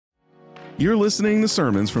You're listening to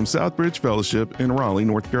sermons from Southbridge Fellowship in Raleigh,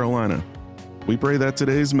 North Carolina. We pray that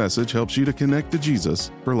today's message helps you to connect to Jesus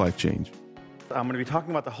for life change. I'm going to be talking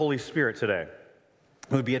about the Holy Spirit today.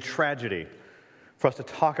 It would be a tragedy for us to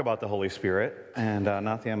talk about the Holy Spirit and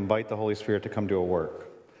not to invite the Holy Spirit to come do a work.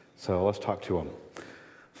 So let's talk to him.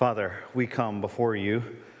 Father, we come before you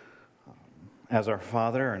as our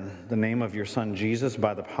Father in the name of your Son Jesus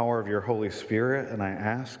by the power of your Holy Spirit, and I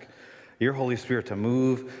ask your Holy Spirit to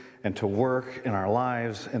move and to work in our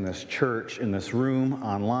lives, in this church, in this room,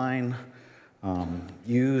 online.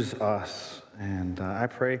 Use us, and I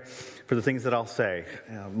pray for the things that I'll say.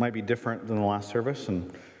 It might be different than the last service,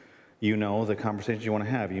 and you know the conversations you want to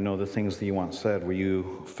have. You know the things that you want said. Will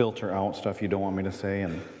you filter out stuff you don't want me to say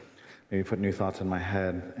and maybe put new thoughts in my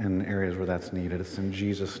head in areas where that's needed? It's in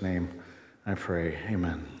Jesus' name I pray.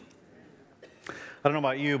 Amen. I don't know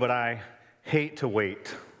about you, but I hate to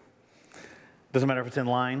wait. Doesn't matter if it's in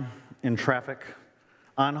line, in traffic,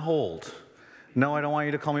 on hold. No, I don't want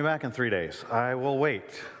you to call me back in 3 days. I will wait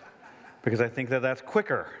because I think that that's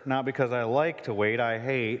quicker, not because I like to wait. I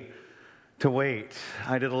hate to wait.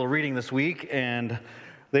 I did a little reading this week, and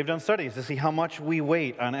they've done studies to see how much we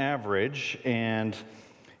wait on average. And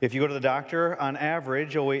if you go to the doctor, on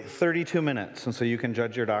average, you'll wait 32 minutes. And so you can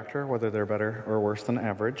judge your doctor whether they're better or worse than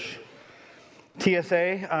average.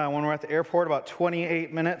 TSA, when we're at the airport, about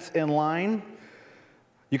 28 minutes in line.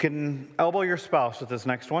 You can elbow your spouse with this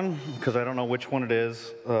next one, because I don't know which one it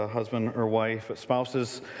is, husband or wife, but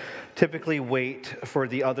spouses typically wait for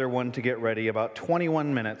the other one to get ready about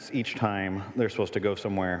 21 minutes each time they're supposed to go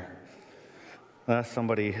somewhere.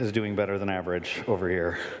 Somebody is doing better than average over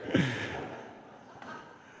here.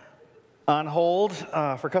 On hold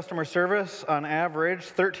for customer service, on average,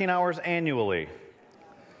 13 hours annually.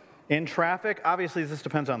 In traffic, obviously this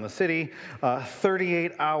depends on the city,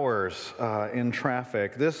 38 hours in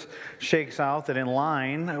traffic. This shakes out that in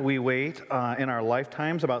line we wait in our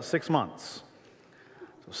lifetimes about 6 months.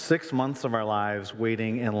 So 6 months of our lives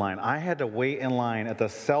waiting in line. I had to wait in line at the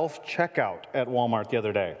self-checkout at Walmart the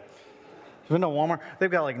other day. You've been to Walmart? They've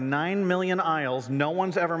got like 9 million aisles. No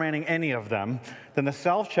one's ever manning any of them. Then the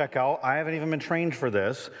self-checkout, I haven't even been trained for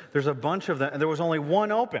this. There's a bunch of them, and there was only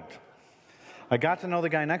one opened. I got to know the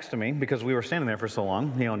guy next to me because we were standing there for so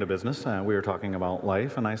long. He owned a business. We were talking about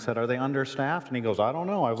life, and I said, "Are they understaffed?" And he goes, "I don't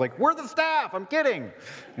know." I was like, "We're the staff. I'm kidding."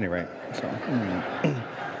 Anyway, so.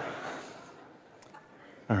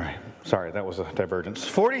 All right. Sorry, that was a divergence.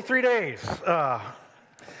 43 days.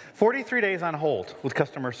 43 days on hold with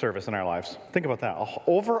customer service in our lives. Think about that.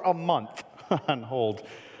 Over a month on hold.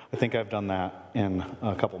 I think I've done that in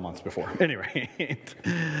a couple months before. Anyway,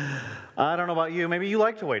 I don't know about you. Maybe you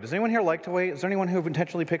like to wait. Does anyone here like to wait? Is there anyone who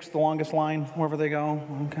intentionally picks the longest line wherever they go?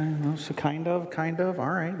 Okay, so kind of. All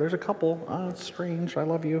right, there's a couple. It's strange. I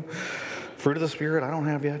love you. Fruit of the Spirit, I don't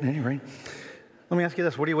have yet. Anyway, let me ask you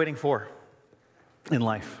this. What are you waiting for in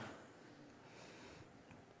life?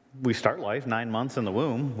 We start life 9 months in the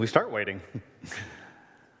womb. We start waiting.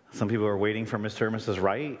 Some people are waiting for Mr. or Mrs.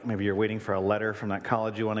 Right. Maybe you're waiting for a letter from that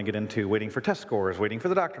college you want to get into, waiting for test scores, waiting for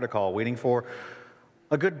the doctor to call, waiting for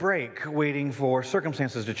a good break, waiting for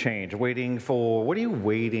circumstances to change, waiting for, what are you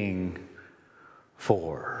waiting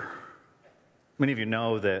for? Many of you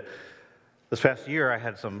know that this past year I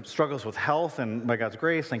had some struggles with health, and by God's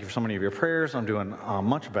grace, thank you for so many of your prayers, I'm doing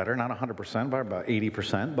much better, not 100%, but about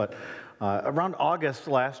 80%, but around August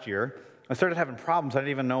last year, I started having problems. I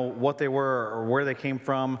didn't even know what they were or where they came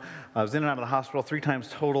from. I was in and out of the hospital 3 times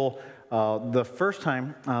total. The first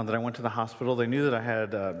time that I went to the hospital, they knew that I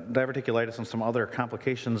had diverticulitis and some other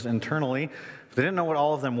complications internally, but they didn't know what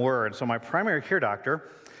all of them were. And so my primary care doctor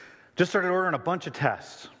just started ordering a bunch of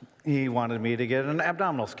tests. He wanted me to get an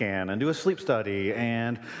abdominal scan and do a sleep study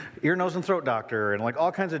and ear, nose, and throat doctor and like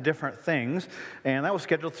all kinds of different things. And that was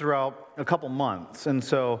scheduled throughout a couple months. And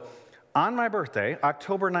so on my birthday,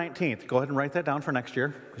 October 19th, go ahead and write that down for next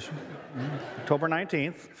year. October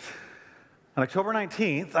 19th. On October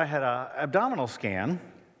 19th, I had an abdominal scan.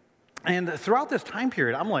 And throughout this time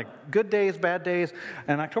period, I'm like, good days, bad days.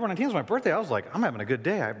 And October 19th was my birthday. I was like, I'm having a good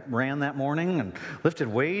day. I ran that morning and lifted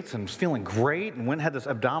weights and was feeling great and went and had this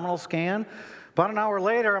abdominal scan. About an hour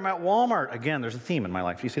later, I'm at Walmart. Again, there's a theme in my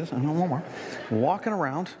life. You see this? I'm at Walmart, walking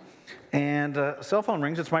around. And cell phone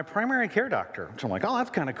rings. It's my primary care doctor. So I'm like, oh, that's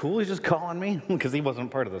kind of cool. He's just calling me because he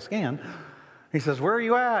wasn't part of the scan. He says, where are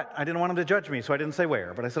you at? I didn't want him to judge me, so I didn't say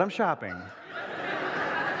where. But I said, I'm shopping.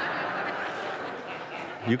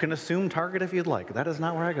 You can assume Target if you'd like. That is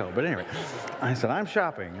not where I go. But anyway, I said, I'm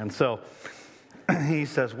shopping. And so he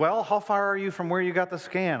says, well, how far are you from where you got the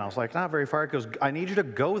scan? I was like, not very far. He goes, I need you to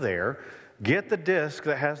go there get the disc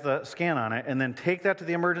that has the scan on it, and then take that to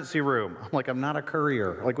the emergency room. I'm like, I'm not a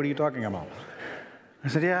courier. Like, what are you talking about? I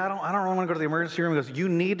said, yeah, I don't really want to go to the emergency room. He goes, you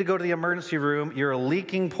need to go to the emergency room. You're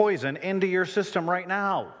leaking poison into your system right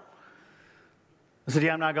now. I said,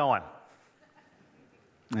 yeah, I'm not going.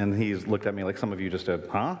 And he looked at me like some of you just did,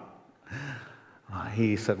 huh?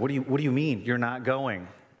 He said, what do you mean you're not going?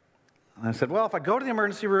 And I said, well, if I go to the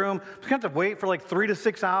emergency room, I'm going to have to wait for like 3 to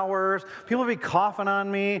 6 hours. People will be coughing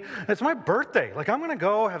on me. It's my birthday. Like, I'm going to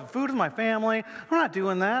go have food with my family. I'm not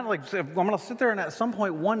doing that. Like, I'm going to sit there and at some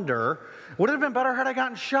point wonder, would it have been better had I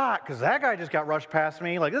gotten shot? Because that guy just got rushed past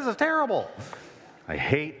me. Like, this is terrible. I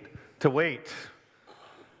hate to wait.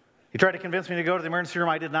 He tried to convince me to go to the emergency room.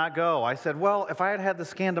 I did not go. I said, well, if I had had the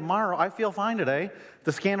scan tomorrow, I feel fine today. If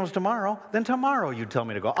the scan was tomorrow, then tomorrow you'd tell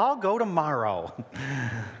me to go. I'll go tomorrow.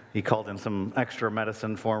 He called in some extra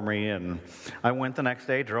medicine for me, and I went the next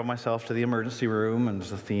day, drove myself to the emergency room, and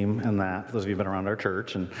there's a theme in that, for those of you who've been around our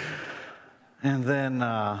church. And then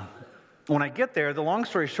when I get there, the long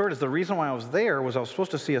story short is the reason why I was there was I was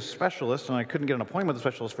supposed to see a specialist, and I couldn't get an appointment with a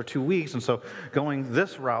specialist for 2 weeks, and so going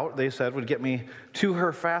this route, they said, would get me to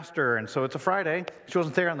her faster. And so it's a Friday. She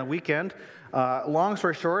wasn't there on the weekend. Long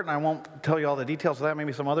story short, and I won't tell you all the details of that,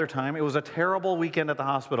 maybe some other time, it was a terrible weekend at the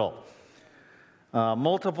hospital.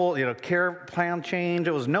 Multiple, care plan change.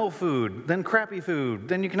 It was no food, then crappy food,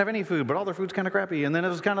 then you can have any food, but all their food's kind of crappy. And then it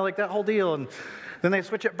was kind of like that whole deal. And then they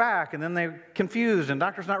switch it back, and then they're confused, and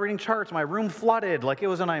doctor's not reading charts. My room flooded, like it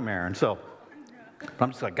was a nightmare. And so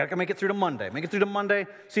I'm just like, gotta make it through to Monday. Make it through to Monday,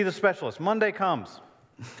 see the specialist. Monday comes.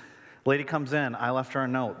 Lady comes in. I left her a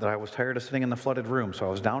note that I was tired of sitting in the flooded room, so I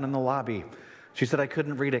was down in the lobby. She said I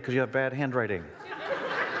couldn't read it because you have bad handwriting.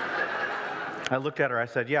 I looked at her, I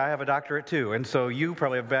said, yeah, I have a doctorate too, and so you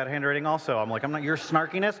probably have bad handwriting also. I'm like, I'm not your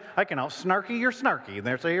snarkiness. I can out-snarky your snarky.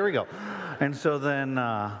 And so here we go. And so then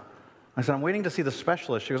I said, I'm waiting to see the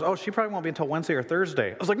specialist. She goes, oh, she probably won't be until Wednesday or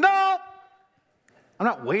Thursday. I was like, no! I'm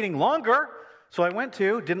not waiting longer. So I went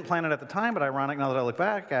to, didn't plan it at the time, but ironic now that I look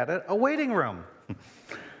back at it, a waiting room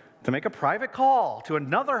to make a private call to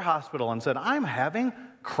another hospital and said, I'm having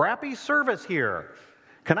crappy service here.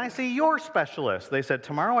 Can I see your specialist? They said,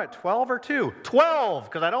 tomorrow at 12 or 2? 12,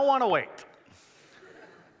 because I don't want to wait.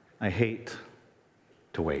 I hate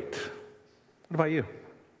to wait. What about you?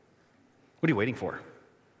 What are you waiting for?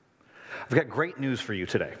 I've got great news for you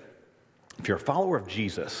today. If you're a follower of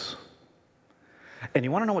Jesus, and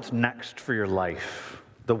you want to know what's next for your life,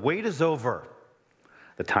 the wait is over.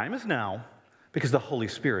 The time is now, because the Holy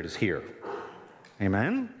Spirit is here.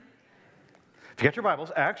 Amen? If you got your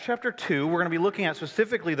Bibles, Acts chapter 2, we're going to be looking at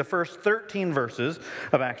specifically the first 13 verses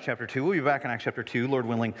of Acts chapter 2. We'll be back in Acts chapter 2, Lord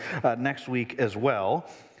willing, next week as well.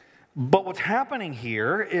 But what's happening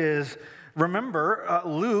here is, remember,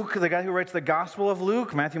 Luke, the guy who writes the Gospel of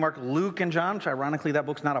Luke, Matthew, Mark, Luke, and John, which ironically that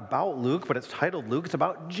book's not about Luke, but it's titled Luke. It's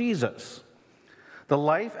about Jesus, the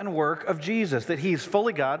life and work of Jesus, that he's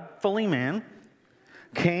fully God, fully man,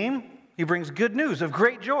 came, he brings good news of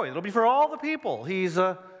great joy. It'll be for all the people. He's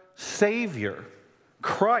a Savior,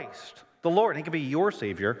 Christ, the Lord. He can be your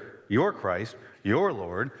Savior, your Christ, your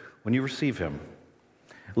Lord when you receive him.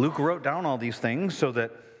 Luke wrote down all these things so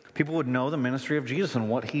that people would know the ministry of Jesus and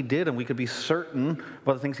what he did, and we could be certain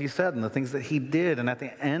about the things he said and the things that he did. And at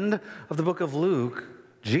the end of the book of Luke,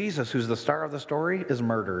 Jesus, who's the star of the story, is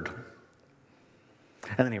murdered.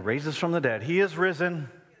 And then he raises from the dead. He is risen.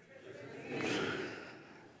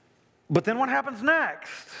 But then what happens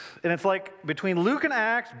next? And it's like between Luke and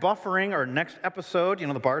Acts, buffering our next episode,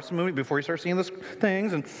 the Bart's movie, before you start seeing these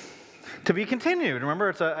things, and to be continued. Remember,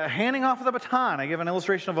 it's a handing off of the baton. I give an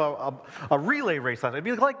illustration of a relay race. It'd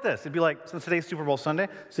be like this. It'd be like, since today's Super Bowl Sunday,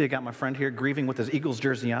 see, I got my friend here grieving with his Eagles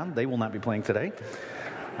jersey on. They will not be playing today.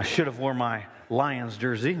 I should have worn my Lions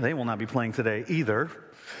jersey. They will not be playing today either.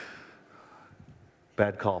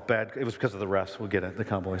 Bad call. It was because of the refs. We'll get it, the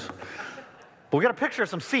Cowboys. But we got a picture of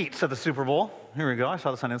some seats at the Super Bowl. Here we go. I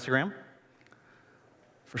saw this on Instagram.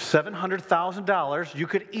 For $700,000, you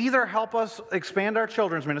could either help us expand our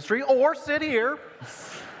children's ministry or sit here.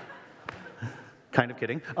 Kind of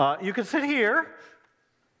kidding. You could sit here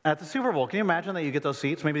at the Super Bowl. Can you imagine that you get those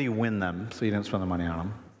seats? Maybe you win them, so you didn't spend the money on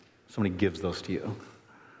them. Somebody gives those to you.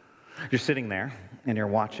 You're sitting there, and you're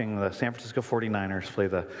watching the San Francisco 49ers play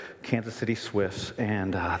the Kansas City Swifts.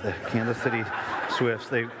 And the Kansas City Swifts,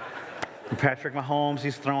 Patrick Mahomes,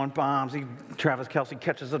 he's throwing bombs. Travis Kelce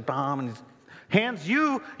catches a bomb, and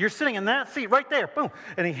you're sitting in that seat right there, boom.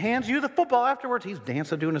 And he hands you the football afterwards. He's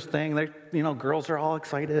dancing, doing his thing. Girls are all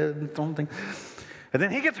excited and something. And then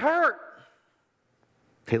he gets hurt.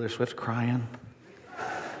 Taylor Swift's crying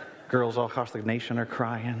Girls all across the nation are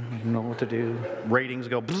crying. They don't know what to do. Ratings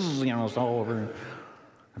go, it's all over.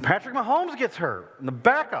 And Patrick Mahomes gets hurt. And the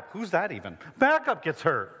backup, who's that even? Backup gets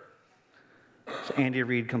hurt. So Andy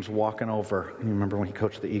Reid comes walking over. You remember when he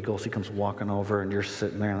coached the Eagles? He comes walking over, and you're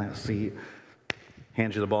sitting there in that seat.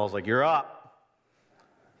 Hands you the balls like, you're up.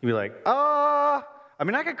 You'd be like, I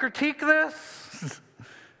could critique this.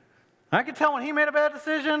 I could tell when he made a bad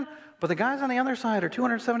decision. But the guys on the other side are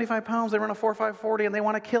 275 pounds. They run a 4.5 40, and they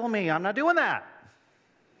want to kill me. I'm not doing that.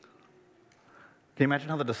 Can you imagine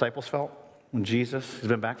how the disciples felt when Jesus has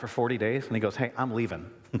been back for 40 days, and he goes, hey, I'm leaving,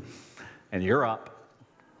 and you're up.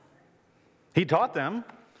 He taught them,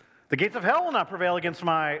 the gates of hell will not prevail against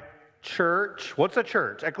my church. What's a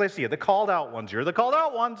church? Ecclesia, the called out ones. You're the called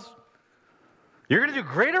out ones. You're going to do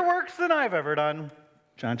greater works than I've ever done.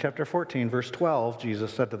 John chapter 14, verse 12,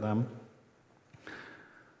 Jesus said to them,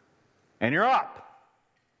 and you're up.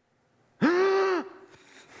 What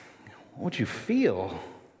would you feel?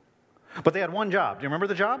 But they had one job. Do you remember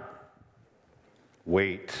the job?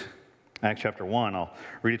 Wait. Acts chapter 1, I'll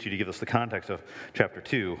read it to you to give us the context of chapter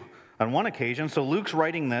 2. On one occasion, so Luke's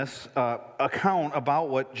writing this account about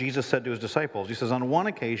what Jesus said to his disciples. He says, on one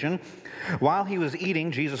occasion, while he was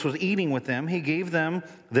eating, Jesus was eating with them, he gave them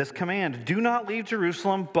this command, do not leave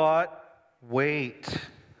Jerusalem, but wait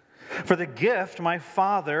for the gift my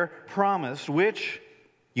Father promised, which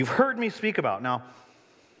you've heard me speak about. Now,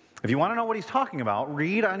 if you want to know what he's talking about,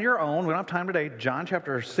 read on your own. We don't have time today. John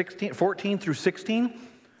chapter 14 through 16.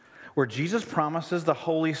 Where Jesus promises the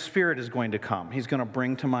Holy Spirit is going to come. He's going to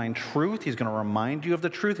bring to mind truth. He's going to remind you of the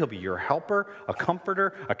truth. He'll be your helper, a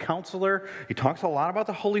comforter, a counselor. He talks a lot about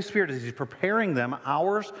the Holy Spirit as he's preparing them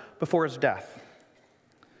hours before his death.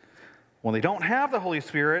 When they don't have the Holy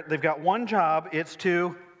Spirit, they've got one job. It's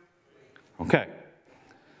to,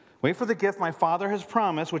 wait for the gift my Father has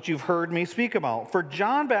promised, which you've heard me speak about. For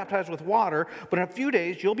John baptized with water, but in a few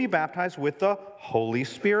days you'll be baptized with the Holy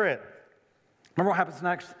Spirit. Remember what happens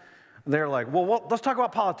next? They're like, well, let's talk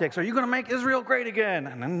about politics. Are you going to make Israel great again?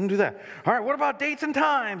 And then do that. All right, what about dates and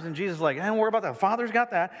times? And Jesus is like, don't worry about that. Father's got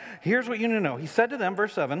that. Here's what you need to know. He said to them,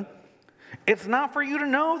 verse 7, it's not for you to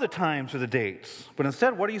know the times or the dates, but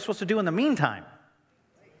instead, what are you supposed to do in the meantime?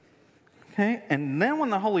 Okay, and then when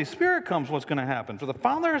the Holy Spirit comes, what's going to happen? For the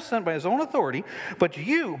Father is sent by his own authority, but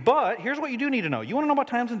here's what you do need to know. You want to know about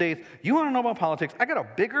times and dates. You want to know about politics. I got a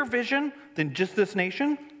bigger vision than just this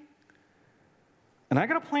nation. And I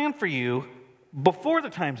got a plan for you before the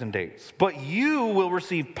times and dates. But you will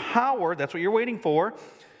receive power, that's what you're waiting for,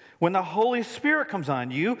 when the Holy Spirit comes on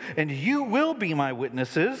you, and you will be my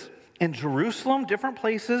witnesses in Jerusalem, different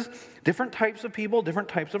places, different types of people, different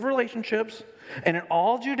types of relationships, and in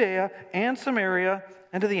all Judea and Samaria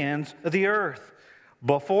and to the ends of the earth.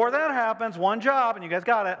 Before that happens, one job, and you guys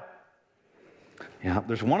got it. Yeah,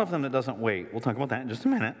 there's one of them that doesn't wait. We'll talk about that in just a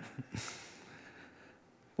minute.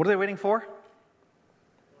 What are they waiting for?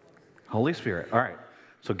 Holy Spirit. All right.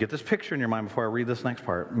 So get this picture in your mind before I read this next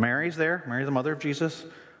part. Mary's there. Mary, the mother of Jesus.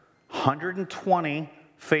 120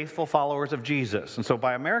 faithful followers of Jesus. And so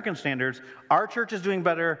by American standards, our church is doing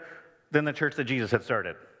better than the church that Jesus had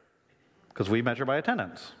started. Because we measure by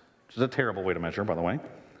attendance. Which is a terrible way to measure, by the way.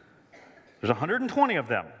 There's 120 of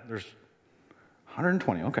them. There's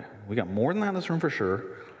 120. Okay. We got more than that in this room for sure.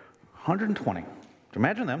 120.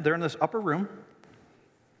 Imagine them. They're in this upper room.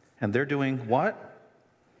 And they're doing what?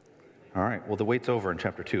 All right, well, the wait's over in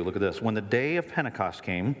chapter 2. Look at this. When the day of Pentecost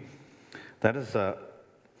came, that is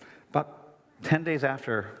about 10 days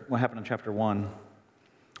after what happened in chapter 1,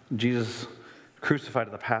 Jesus crucified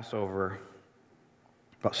at the Passover.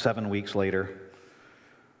 About 7 weeks later,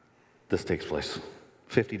 this takes place.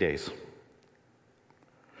 50 days.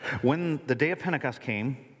 When the day of Pentecost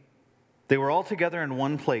came, they were all together in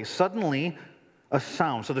one place. Suddenly, a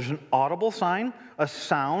sound. So there's an audible sign, a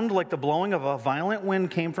sound like the blowing of a violent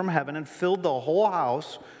wind came from heaven and filled the whole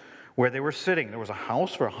house where they were sitting. There was a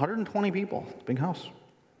house for 120 people, big house.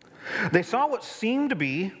 They saw what seemed to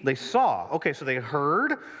be, so they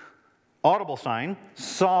heard, audible sign,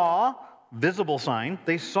 saw, visible sign.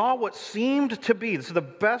 They saw what seemed to be, this is the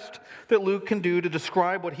best that Luke can do to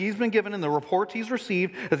describe what he's been given in the reports he's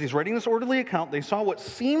received as he's writing this orderly account. They saw what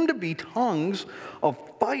seemed to be tongues of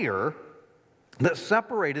fire that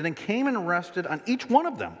separated and came and rested on each one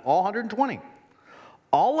of them, all 120.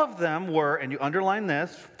 All of them were, and you underline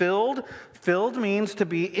this, filled. Filled means to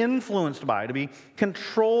be influenced by, to be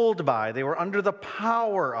controlled by. They were under the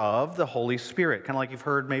power of the Holy Spirit. Kind of like you've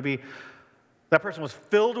heard maybe that person was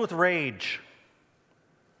filled with rage.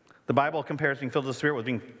 The Bible compares being filled with the Spirit with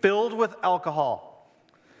being filled with alcohol,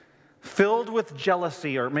 filled with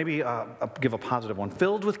jealousy, or maybe I'll give a positive one,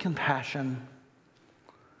 filled with compassion.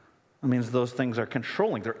 That means those things are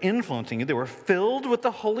controlling. They're influencing you. They were filled with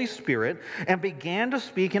the Holy Spirit and began to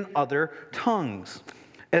speak in other tongues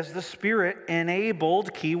as the Spirit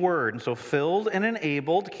enabled, key word. And so filled and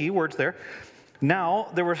enabled, key words there. Now,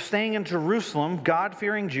 they were staying in Jerusalem,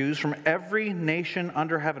 God-fearing Jews from every nation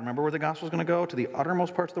under heaven. Remember where the gospel is going to go? To the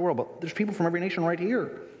uttermost parts of the world. But there's people from every nation right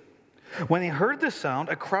here. When they heard this sound,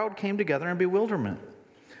 a crowd came together in bewilderment,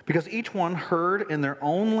 because each one heard in their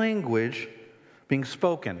own language being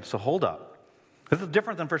spoken. So hold up. This is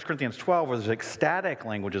different than 1 Corinthians 12, where there's ecstatic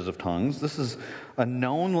languages of tongues. This is a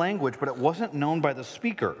known language, but it wasn't known by the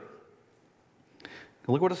speaker.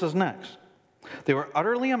 Look what it says next. They were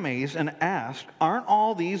utterly amazed and asked, "Aren't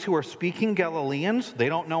all these who are speaking Galileans? They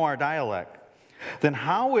don't know our dialect. Then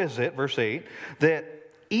how is it," verse 8, "that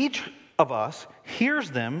each of us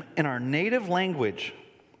hears them in our native language?"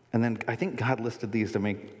 And then I think God listed these to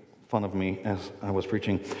make fun of me as I was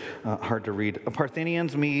preaching. Hard to read.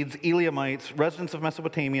 Parthians, Medes, Elamites, residents of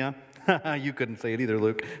Mesopotamia. You couldn't say it either,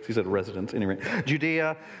 Luke. He said residents. Anyway,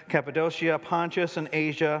 Judea, Cappadocia, Pontus, and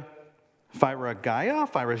Asia.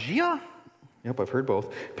 Phrygia? Yep, I've heard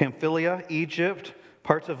both. Pamphylia, Egypt,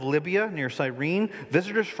 parts of Libya near Cyrene.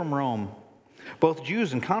 Visitors from Rome. Both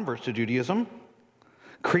Jews and converts to Judaism.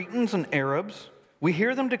 Cretans and Arabs. We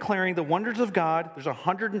hear them declaring the wonders of God. There's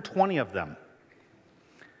 120 of them.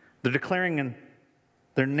 They're declaring in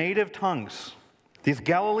their native tongues. These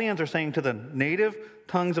Galileans are saying to the native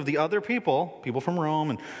tongues of the other people from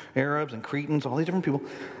Rome and Arabs and Cretans, all these different people,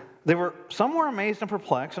 some were amazed and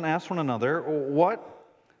perplexed and asked one another, "What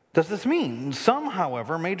does this mean?" Some,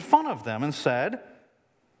 however, made fun of them and said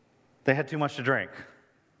they had too much to drink,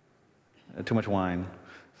 too much wine.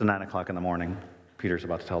 It's 9 o'clock in the morning. Peter's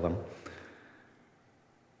about to tell them.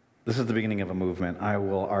 This is the beginning of a movement. I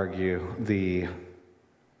will argue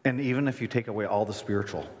and even if you take away all the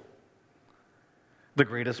spiritual, the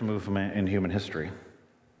greatest movement in human history,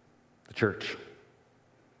 the church.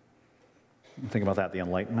 Think about that, the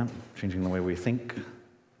Enlightenment, changing the way we think,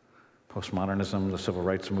 postmodernism, the civil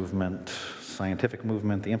rights movement, scientific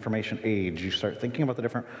movement, the information age. You start thinking about the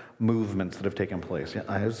different movements that have taken place.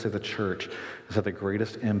 I would say the church has had the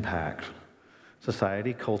greatest impact.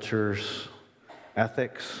 Society, cultures,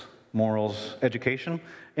 ethics, morals, education,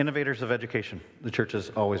 innovators of education. The church has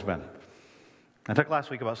always been. I talked last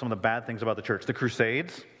week about some of the bad things about the church. The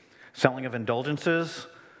Crusades, selling of indulgences,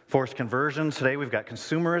 forced conversions. Today we've got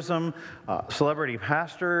consumerism, celebrity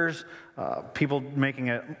pastors, people making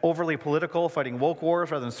it overly political, fighting woke wars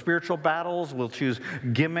rather than spiritual battles. We'll choose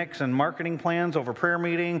gimmicks and marketing plans over prayer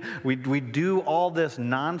meeting. We do all this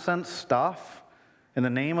nonsense stuff in the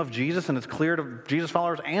name of Jesus, and it's clear to Jesus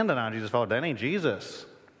followers and the non-Jesus followers that ain't Jesus.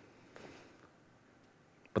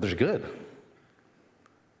 But there's good.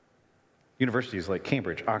 Universities like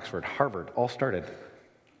Cambridge, Oxford, Harvard all started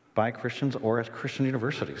by Christians or as Christian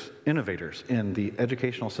universities. Innovators in the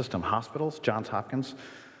educational system. Hospitals, Johns Hopkins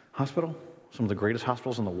Hospital, some of the greatest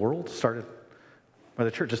hospitals in the world, started by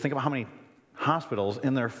the church. Just think about how many hospitals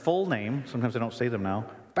in their full name, sometimes they don't say them now,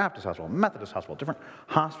 Baptist hospital, Methodist hospital, different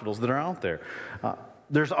hospitals that are out there.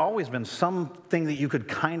 There's always been something that you could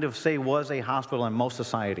kind of say was a hospital in most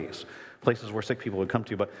societies, places where sick people would come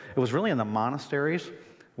to, but it was really in the monasteries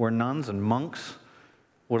where nuns and monks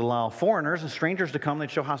would allow foreigners and strangers to come.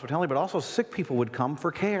 They'd show hospitality, but also sick people would come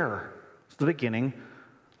for care. It's the beginning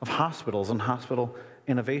of hospitals and hospital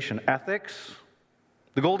innovation. Ethics,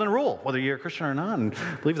 the golden rule, whether you're a Christian or not and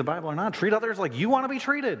believe the Bible or not, treat others like you want to be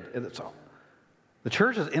treated. The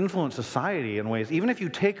church has influenced society in ways, even if you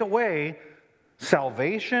take away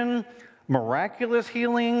salvation, miraculous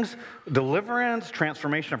healings, deliverance,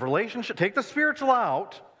 transformation of relationship, take the spiritual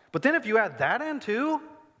out, but then if you add that in too,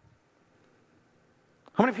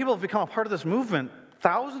 how many people have become a part of this movement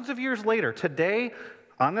thousands of years later? Today,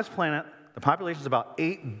 on this planet, the population is about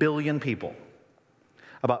 8 billion people.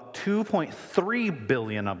 About 2.3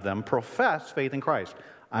 billion of them profess faith in Christ.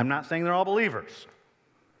 I'm not saying they're all believers,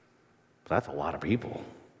 but that's a lot of people.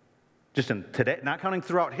 Just in today, not counting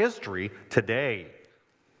throughout history, today.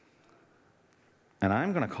 And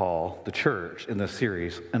I'm going to call the church in this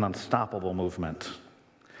series an unstoppable movement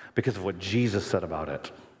because of what Jesus said about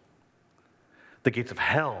it. The gates of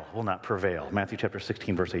hell will not prevail, Matthew chapter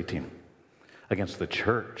 16, verse 18, against the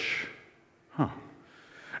church.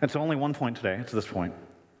 And so only one point today, it's this point.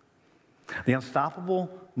 The unstoppable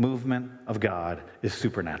movement of God is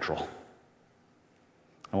supernatural.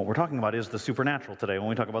 And what we're talking about is the supernatural today when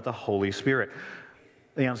we talk about the Holy Spirit.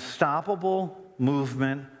 The unstoppable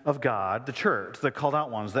movement of God, the church, the called out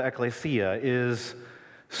ones, the ecclesia, is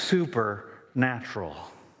supernatural.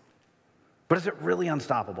 But is it really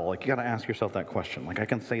unstoppable? Like, you got to ask yourself that question. Like, I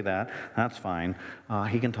can say that, that's fine.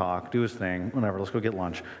 He can talk, do his thing, whatever, let's go get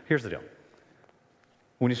lunch. Here's the deal.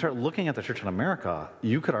 When you start looking at the church in America,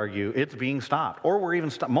 you could argue it's being stopped. Or we're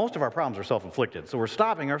even most of our problems are self-inflicted. So we're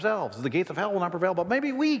stopping ourselves. The gates of hell will not prevail, but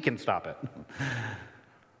maybe we can stop it.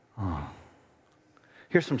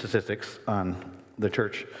 Here's some statistics on the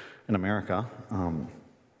church in America.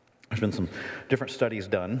 There's been some different studies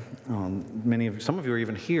done. Some of you are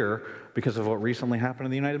even here because of what recently happened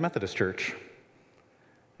in the United Methodist Church.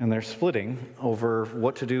 And they're splitting over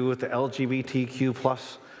what to do with the LGBTQ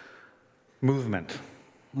plus movement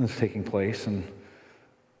that's taking place. And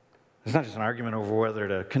it's not just an argument over whether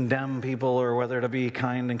to condemn people or whether to be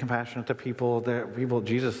kind and compassionate to people.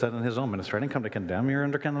 Jesus said in his own ministry, I didn't come to condemn, you're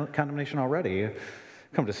under condemnation already. I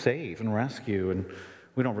come to save and rescue. And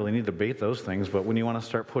we don't really need to debate those things, but when you want to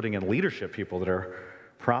start putting in leadership people that are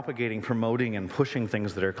propagating, promoting, and pushing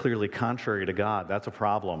things that are clearly contrary to God, that's a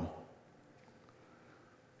problem.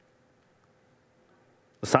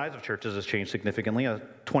 The size of churches has changed significantly. A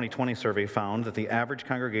 2020 survey found that the average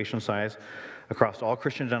congregation size across all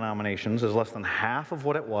Christian denominations is less than half of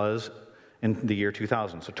what it was in the year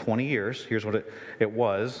 2000. So 20 years, here's what it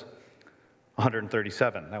was,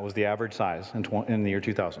 137. That was the average size in the year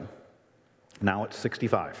 2000. Now it's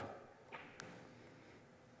 65.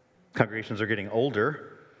 Congregations are getting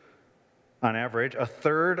older. On average, a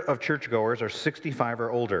third of churchgoers are 65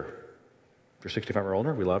 or older. If you're 65 or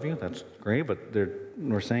older, we love you. That's great, but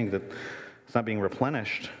we're saying that it's not being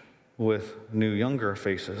replenished with new, younger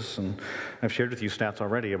faces. And I've shared with you stats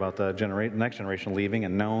already about the next generation leaving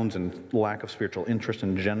and knowns and lack of spiritual interest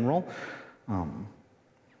in general.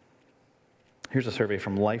 Here's a survey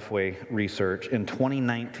from Lifeway Research in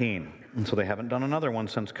 2019. And so they haven't done another one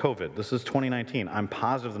since COVID. This is 2019. I'm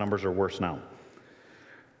positive the numbers are worse now.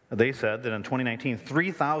 They said that in 2019,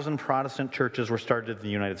 3,000 Protestant churches were started in the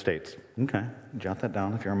United States. Okay, jot that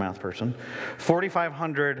down if you're a math person.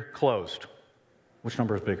 4,500 closed. Which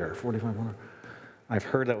number is bigger, 4,500? I've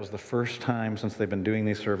heard that was the first time since they've been doing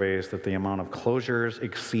these surveys that the amount of closures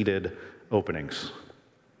exceeded openings.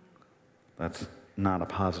 That's not a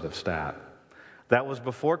positive stat. That was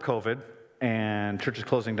before COVID, and churches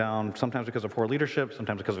closing down, sometimes because of poor leadership,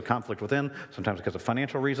 sometimes because of conflict within, sometimes because of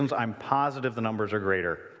financial reasons. I'm positive the numbers are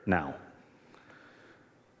greater now.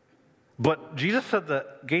 But Jesus said the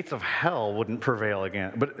gates of hell wouldn't prevail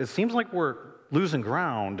again. But it seems like we're losing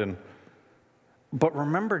ground. But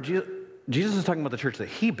remember, Jesus is talking about the church that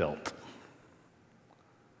he built.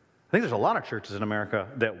 I think there's a lot of churches in America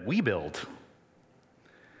that we build.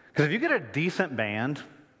 Because if you get a decent band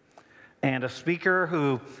and a speaker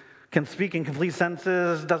who can speak in complete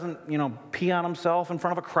sentences, doesn't, pee on himself in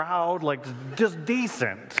front of a crowd, like just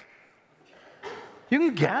decent. You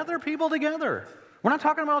can gather people together. We're not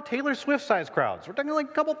talking about Taylor Swift-sized crowds. We're talking like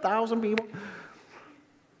a couple thousand people.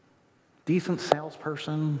 Decent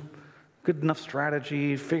salesperson, good enough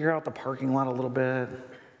strategy, figure out the parking lot a little bit.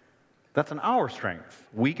 That's in our strength.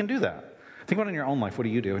 We can do that. Think about it in your own life. What do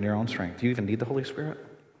you do in your own strength? Do you even need the Holy Spirit?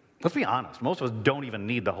 Let's be honest. Most of us don't even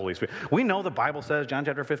need the Holy Spirit. We know the Bible says, John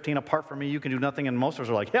chapter 15, apart from me, you can do nothing. And most of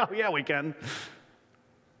us are like, yeah, we can.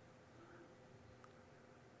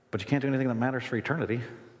 But you can't do anything that matters for eternity.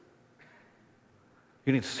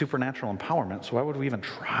 You need supernatural empowerment, so why would we even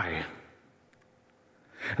try?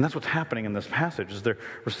 And that's what's happening in this passage, is they're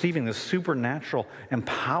receiving this supernatural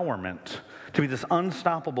empowerment to be this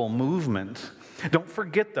unstoppable movement. Don't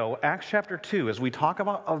forget, though, Acts chapter 2, as we talk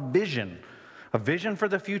about a vision for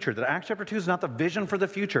the future, that Acts chapter 2 is not the vision for the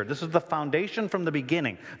future. This is the foundation from the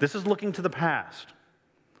beginning. This is looking to the past.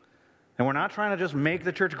 And we're not trying to just make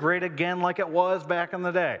the church great again like it was back in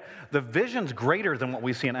the day. The vision's greater than what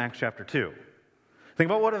we see in Acts chapter 2. Think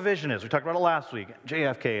about what a vision is. We talked about it last week.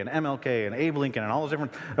 JFK and MLK and Abe Lincoln and all those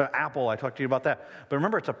different, Apple, I talked to you about that. But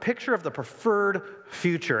remember, it's a picture of the preferred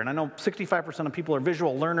future. And I know 65% of people are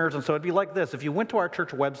visual learners, and so it'd be like this. If you went to our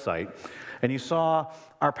church website and you saw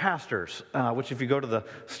our pastors, which if you go to the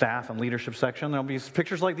staff and leadership section, there'll be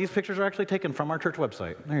pictures like these. Pictures are actually taken from our church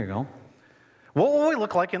website. There you go. What will we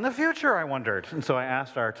look like in the future, I wondered. And so I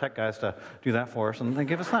asked our tech guys to do that for us, and they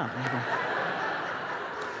give us that.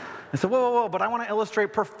 I said, whoa, but I want to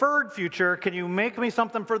illustrate preferred future. Can you make me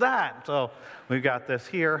something for that? So we've got this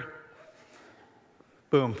here.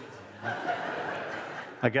 Boom.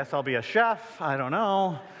 I guess I'll be a chef. I don't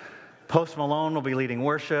know. Post Malone will be leading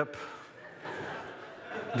worship.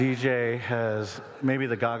 DJ has, maybe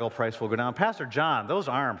the goggle price will go down. Pastor John, those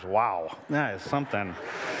arms, wow. That is something.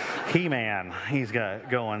 He-Man, he's got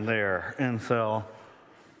going there. And so,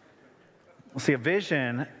 see, a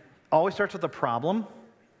vision always starts with a problem.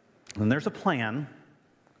 And there's a plan,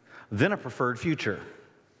 then a preferred future.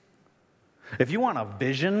 If you want a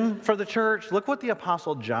vision for the church, look what the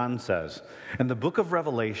Apostle John says. In the book of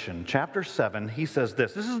Revelation, chapter 7, he says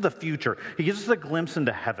this. This is the future. He gives us a glimpse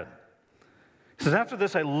into heaven. He says, after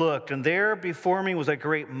this I looked, and there before me was a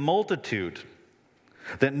great multitude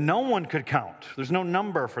that no one could count. There's no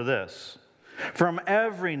number for this. From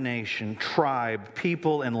every nation, tribe,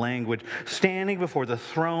 people, and language, standing before the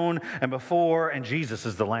throne and Jesus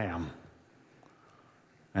is the Lamb.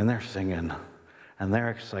 And they're singing, and they're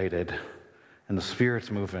excited. And the Spirit's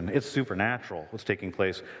moving. It's supernatural what's taking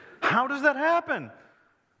place. How does that happen?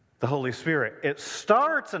 The Holy Spirit. It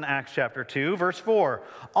starts in Acts chapter 2, verse 4.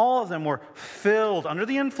 All of them were filled, under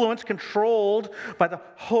the influence, controlled by the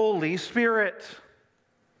Holy Spirit.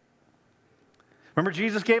 Remember,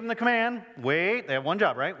 Jesus gave them the command, wait. They have one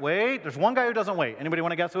job, right? Wait. There's one guy who doesn't wait. Anybody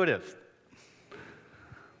want to guess who it is?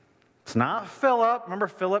 It's not Philip. Remember,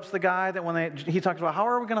 Philip's the guy that he talks about, how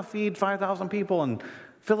are we going to feed 5,000 people? And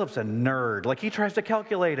Philip's a nerd. Like, he tries to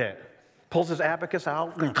calculate it. Pulls his abacus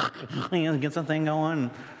out, gets the thing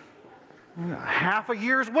going. Half a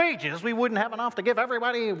year's wages, we wouldn't have enough to give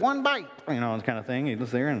everybody one bite. This kind of thing.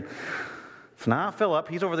 He's there, and it's not Philip.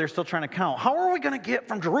 He's over there still trying to count. How are we going to get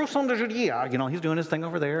from Jerusalem to Judea? He's doing his thing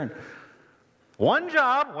over there. And one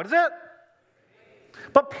job, what is it?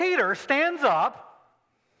 But Peter stands up.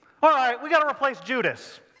 All right, we got to replace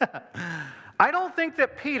Judas. I don't think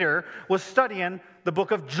that Peter was studying the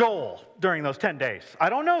book of Joel during those 10 days. I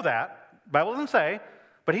don't know that. The Bible doesn't say.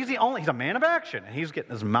 But he's a man of action. And he's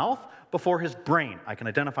getting his mouth before his brain. I can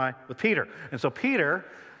identify with Peter. And so Peter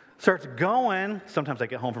starts going. Sometimes I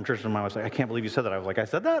get home from church and my wife's like, I can't believe you said that. I was like, I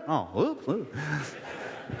said that? Oh, oops.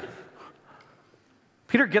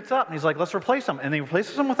 Peter gets up and he's like, let's replace him. And he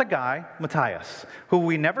replaces him with a guy, Matthias, who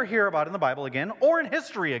we never hear about in the Bible again or in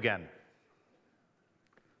history again.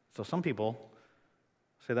 So some people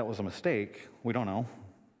say that was a mistake. We don't know.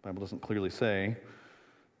 The Bible doesn't clearly say.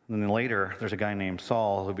 And then later, there's a guy named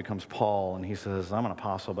Saul who becomes Paul, and he says, I'm an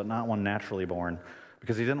apostle, but not one naturally born,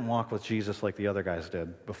 because he didn't walk with Jesus like the other guys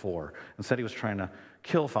did before. Instead, he was trying to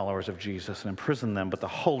kill followers of Jesus and imprison them, but the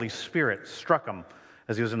Holy Spirit struck him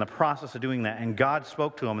as he was in the process of doing that, and God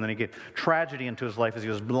spoke to him, and then he gave tragedy into his life as he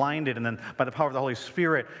was blinded, and then by the power of the Holy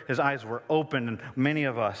Spirit, his eyes were opened, and many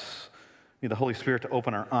of us need the Holy Spirit to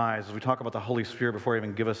open our eyes. As we talk about the Holy Spirit, before he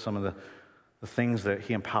even give us some of the things that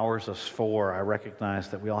he empowers us for, I recognize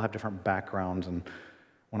that we all have different backgrounds, and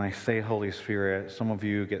when I say Holy Spirit, some of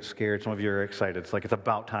you get scared, some of you are excited. It's like it's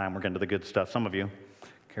about time we're getting to the good stuff. Some of you,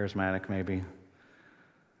 charismatic maybe.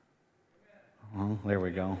 Well, there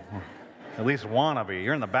we go. At least wanna be.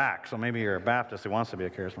 You're in the back, so maybe you're a Baptist who wants to be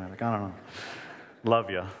a charismatic. I don't know.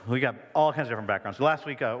 Love you. We got all kinds of different backgrounds. Last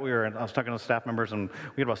week, I was talking to staff members, and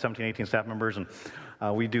we had about 17, 18 staff members, and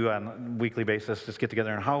we do on a weekly basis just get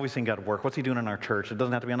together and how are we seeing God work? What's he doing in our church? It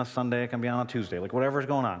doesn't have to be on a Sunday. It can be on a Tuesday, like whatever's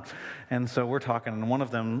going on. And so we're talking, and one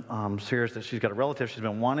of them shares that she's got a relative. She's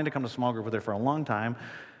been wanting to come to small group with her for a long time,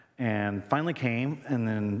 and finally came, and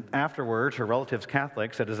then afterwards, her relative's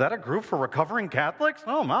Catholic, said, is that a group for recovering Catholics?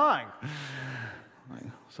 Oh, my.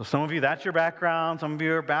 So some of you, that's your background. Some of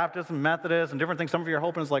you are Baptists and Methodists and different things. Some of you are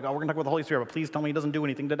hoping it's like, oh, we're going to talk about the Holy Spirit, but please tell me he doesn't do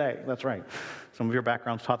anything today. That's right. Some of your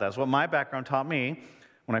backgrounds taught that. That's what my background taught me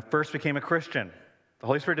when I first became a Christian. The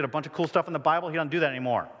Holy Spirit did a bunch of cool stuff in the Bible. He doesn't do that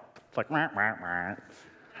anymore. It's like, rah, rah, rah.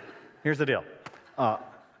 Here's the deal.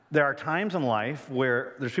 There are times in life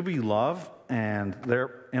where there's people you love and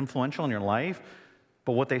they're influential in your life,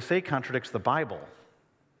 but what they say contradicts the Bible.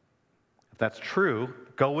 If that's true,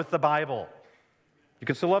 go with the Bible. You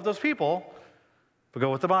can still love those people, but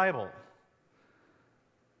go with the Bible.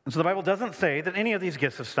 And so the Bible doesn't say that any of these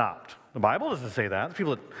gifts have stopped. The Bible doesn't say that. There's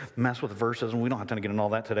people that mess with verses, and we don't have time to get into all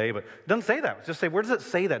that today, but it doesn't say that. It's just say, where does it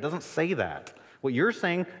say that? It doesn't say that. What you're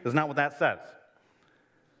saying is not what that says.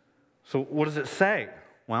 So what does it say?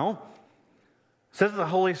 Well, it says that the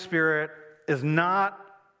Holy Spirit is not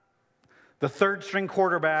the third string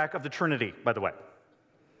quarterback of the Trinity, by the way.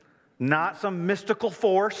 Not some mystical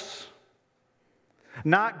force.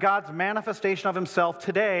 Not God's manifestation of himself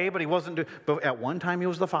today, but he wasn't. But at one time he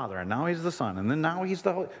was the Father, and now he's the Son, and then now he's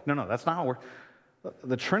the Holy. No, that's not how we're.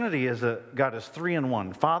 The Trinity is that God is three in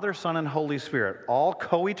one: Father, Son, and Holy Spirit, all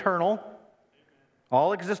co-eternal,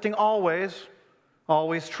 all existing always,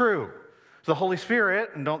 always true. So the Holy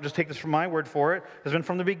Spirit, and don't just take this from my word for it, has been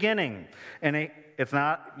from the beginning, and it's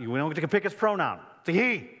not. We don't get to pick his pronoun. It's a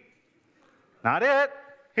he, not it.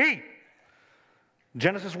 He.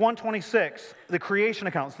 Genesis 1:26, the creation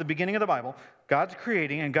account, it's the beginning of the Bible. God's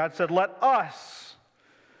creating, and God said, let us,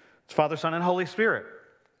 it's Father, Son, and Holy Spirit,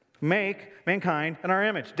 make mankind in our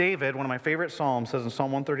image. David, one of my favorite psalms, says in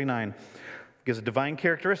Psalm 139, gives divine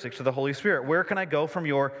characteristics to the Holy Spirit. Where can I go from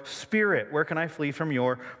your Spirit? Where can I flee from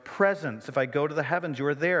your presence? If I go to the heavens, you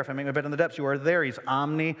are there. If I make my bed in the depths, you are there. He's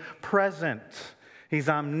omnipresent. He's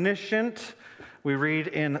omniscient. We read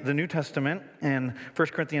in the New Testament in 1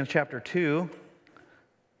 Corinthians chapter 2,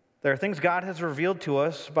 there are things God has revealed to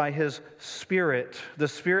us by His Spirit. The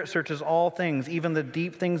Spirit searches all things, even the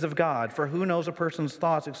deep things of God. For who knows a person's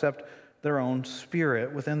thoughts except their own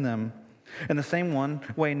spirit within them? In the same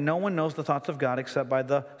way, no one knows the thoughts of God except by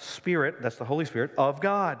the Spirit, that's the Holy Spirit, of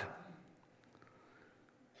God.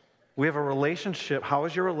 We have a relationship. How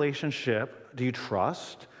is your relationship? Do you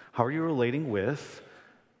trust? How are you relating with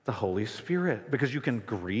the Holy Spirit? Because you can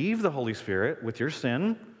grieve the Holy Spirit with your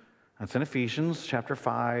sin. That's in Ephesians chapter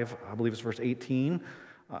 5, I believe it's verse 18.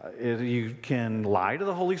 You can lie to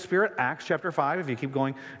the Holy Spirit, Acts chapter 5, if you keep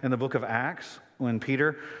going in the book of Acts, when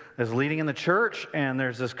Peter is leading in the church, and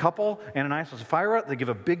there's this couple, Ananias and Sapphira, they give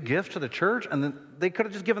a big gift to the church, and then they could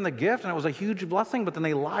have just given the gift, and it was a huge blessing, but then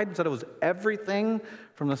they lied and said it was everything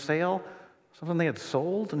from the sale, something they had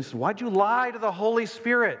sold, and he said, why'd you lie to the Holy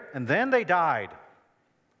Spirit? And then they died.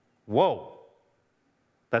 Whoa,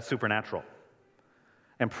 that's supernatural.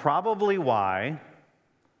 And probably why,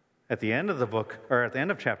 at the end of the book, or at the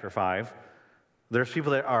end of chapter 5, there's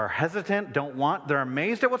people that are hesitant, they're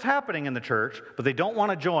amazed at what's happening in the church, but they don't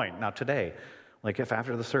want to join. Now today, like if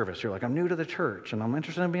after the service, you're like, I'm new to the church, and I'm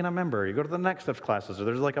interested in being a member. You go to the next steps classes, or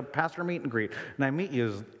there's like a pastor meet and greet, and I meet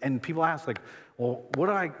you, and people ask like, well,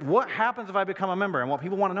 what happens if I become a member? And what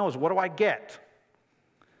people want to know is, what do I get?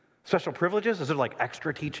 Special privileges? Is there like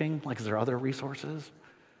extra teaching? Like, is there other resources?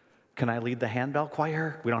 Can I lead the handbell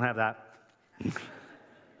choir? We don't have that.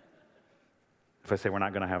 If I say we're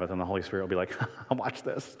not going to have it, then the Holy Spirit will be like, I'll watch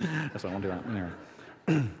this. So I won't do that.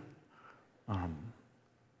 Anyway.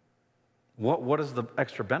 What is the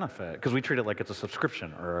extra benefit? Because we treat it like it's a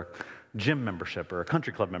subscription or a gym membership or a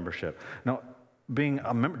country club membership. No, being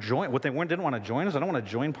a member, what they didn't want to join is I don't want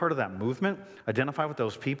to join part of that movement, identify with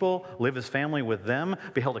those people, live as family with them,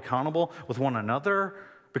 be held accountable with one another,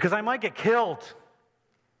 because I might get killed.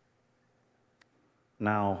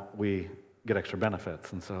 Now we get extra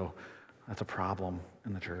benefits, and so that's a problem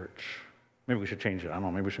in the church. Maybe we should change it. I don't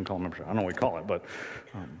know. Maybe we shouldn't call it membership. I don't know what we call it, but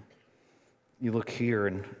you look here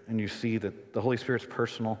and you see that the Holy Spirit's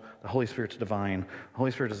personal, the Holy Spirit's divine, the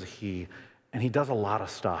Holy Spirit is a He, and He does a lot of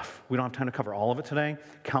stuff. We don't have time to cover all of it today.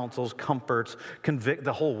 Counsels, comforts,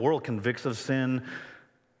 the whole world convicts of sin.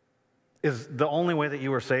 Is the only way that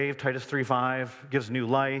you are saved. Titus 3:5 gives new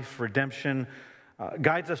life, redemption,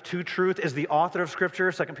 guides us to truth, is the author of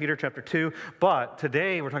Scripture, 2 Peter chapter 2. But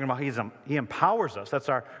today we're talking about He empowers us. That's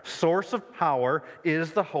our source of power,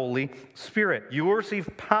 is the Holy Spirit. You will receive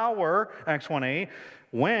power, Acts 1:8,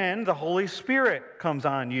 when the Holy Spirit comes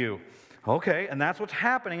on you. Okay, and that's what's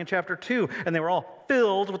happening in chapter 2. And they were all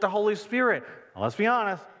filled with the Holy Spirit. Now, let's be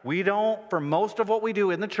honest, we don't, for most of what we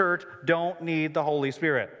do in the church, don't need the Holy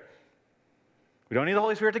Spirit. We don't need the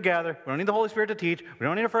Holy Spirit to gather. We don't need the Holy Spirit to teach. We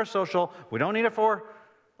don't need it for a social. We don't need it for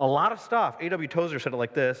a lot of stuff. A.W. Tozer said it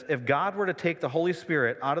like this: if God were to take the Holy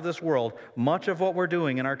Spirit out of this world, much of what we're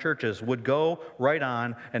doing in our churches would go right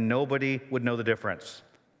on, and nobody would know the difference.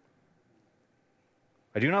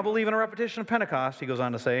 I do not believe in a repetition of Pentecost, he goes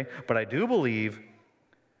on to say, but I do believe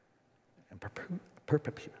in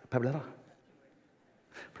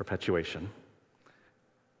perpetuation.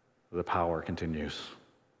 The power continues.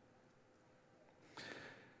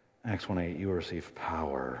 Acts 1:8, you will receive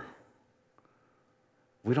power.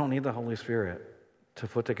 We don't need the Holy Spirit to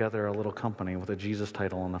put together a little company with a Jesus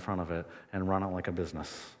title on the front of it and run it like a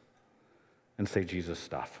business and say Jesus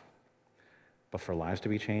stuff. But for lives to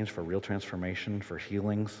be changed, for real transformation, for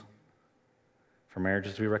healings, for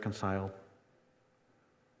marriages to be reconciled,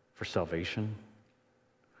 for salvation,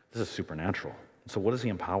 this is supernatural. So what does He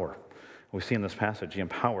empower? We see in this passage, He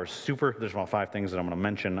empowers there's about 5 things that I'm going to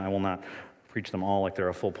mention. I will not preach them all like they're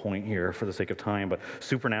a full point here for the sake of time, but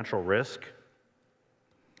supernatural risk.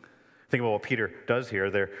 Think about what Peter does here.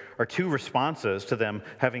 There are 2 responses to them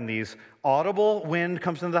having these audible wind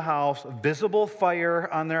comes into the house, visible fire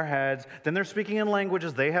on their heads, then they're speaking in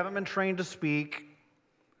languages they haven't been trained to speak.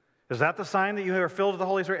 Is that the sign that you are filled with the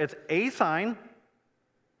Holy Spirit? It's a sign.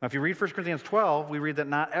 Now, if you read 1 Corinthians 12, we read that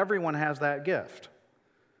not everyone has that gift.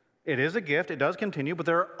 It is a gift. It does continue, but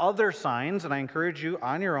there are other signs, and I encourage you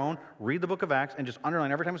on your own, read the book of Acts and just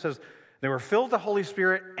underline every time it says they were filled with the Holy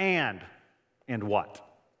Spirit and what?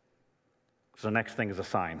 So the next thing is a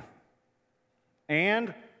sign.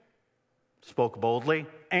 And spoke boldly,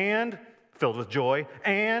 and filled with joy,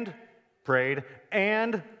 and prayed,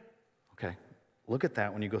 and okay, look at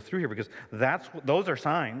that when you go through here, because those are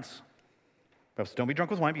signs. But don't be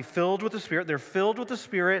drunk with wine, be filled with the Spirit. They're filled with the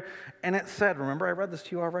Spirit. And it said, remember, I read this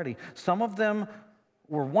to you already. Some of them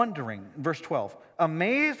were wondering, verse 12,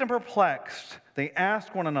 amazed and perplexed, they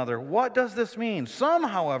asked one another, what does this mean? Some,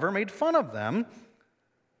 however, made fun of them.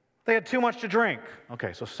 They had too much to drink.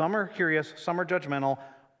 Okay, so some are curious, some are judgmental.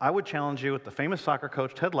 I would challenge you with the famous soccer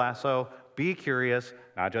coach, Ted Lasso, be curious,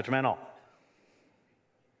 not judgmental.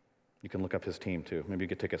 You can look up his team, too. Maybe you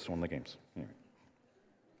get tickets to one of the games. Anyway.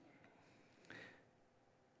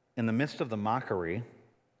 In the midst of the mockery,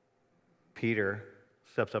 Peter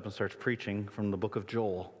steps up and starts preaching from the book of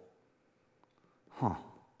Joel.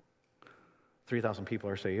 3,000 people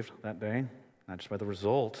are saved that day, not just by the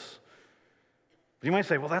results. But you might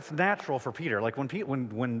say, well, that's natural for Peter. Like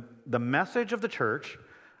when the message of the church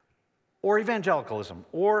or evangelicalism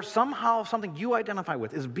or somehow something you identify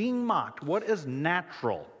with is being mocked, what is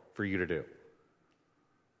natural for you to do?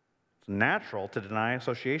 It's natural to deny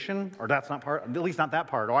association, or that's not part, at least not that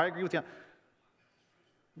part. Oh, I agree with you.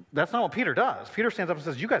 That's not what Peter does. Peter stands up and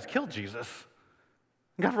says, you guys killed Jesus.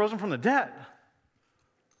 God rose him from the dead.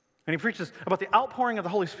 And he preaches about the outpouring of the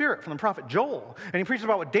Holy Spirit from the prophet Joel. And he preaches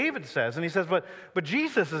about what David says. And he says, but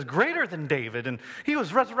Jesus is greater than David. And he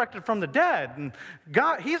was resurrected from the dead. And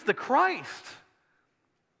God, he's the Christ.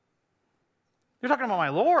 You're talking about my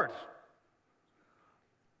Lord.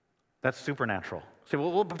 That's supernatural. Say,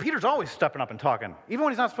 well, but Peter's always stepping up and talking, even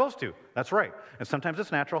when he's not supposed to. That's right. And sometimes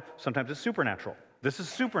it's natural, sometimes it's supernatural. This is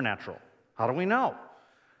supernatural. How do we know?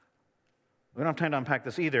 We don't have time to unpack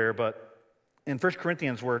this either, but in 1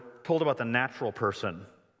 Corinthians, we're told about the natural person.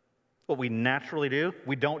 What we naturally do,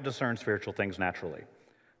 we don't discern spiritual things naturally.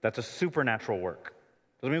 That's a supernatural work.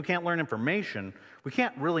 Doesn't mean we can't learn information. We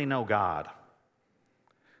can't really know God.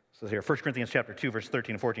 It says here, 1 Corinthians chapter 2, verse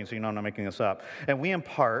 13 and 14, so you know I'm not making this up. And we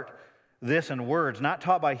impart this in words, not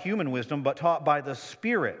taught by human wisdom, but taught by the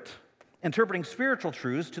Spirit, interpreting spiritual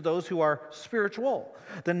truths to those who are spiritual.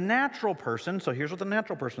 The natural person, so here's what the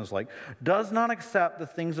natural person is like, does not accept the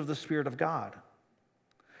things of the Spirit of God,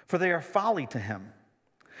 for they are folly to him,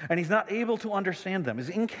 and he's not able to understand them. He's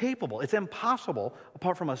incapable. It's impossible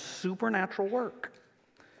apart from a supernatural work,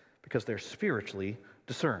 because they're spiritually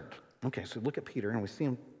discerned. Okay, so look at Peter, and we see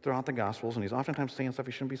him throughout the Gospels, and he's oftentimes saying stuff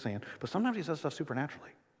he shouldn't be saying, but sometimes he says stuff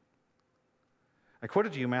supernaturally. I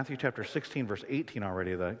quoted to you Matthew chapter 16, verse 18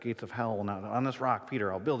 already. The gates of hell will not, on this rock,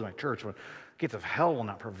 Peter, I'll build my church, but gates of hell will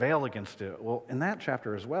not prevail against it. Well, in that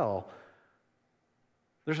chapter as well,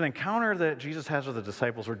 there's an encounter that Jesus has with the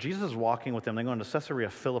disciples where Jesus is walking with them. They go into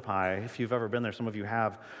Caesarea Philippi. If you've ever been there, some of you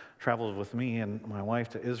have traveled with me and my wife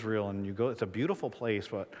to Israel, and you go, it's a beautiful place,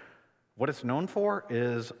 but what it's known for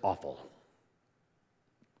is awful.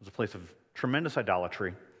 It's a place of tremendous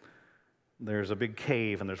idolatry. There's a big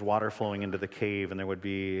cave, and there's water flowing into the cave, and there would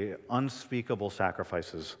be unspeakable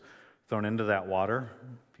sacrifices thrown into that water.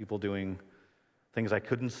 People doing things I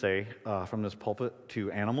couldn't say from this pulpit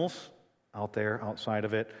to animals out there, outside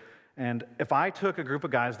of it. And if I took a group of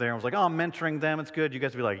guys there and was like, oh, I'm mentoring them, it's good, you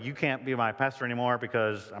guys would be like, you can't be my pastor anymore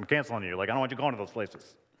because I'm canceling you. Like, I don't want you going to those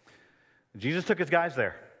places. Jesus took his guys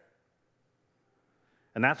there.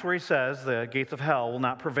 And that's where he says, the gates of hell will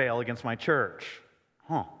not prevail against my church.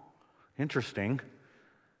 Interesting.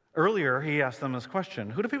 Earlier, he asked them this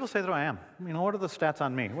question. Who do people say that I am? What are the stats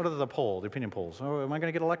on me? What are the opinion polls? Oh, am I going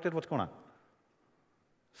to get elected? What's going on?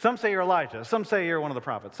 Some say you're Elijah. Some say you're one of the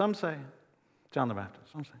prophets. Some say John the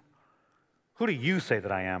Baptist. Some say, who do you say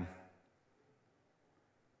that I am? And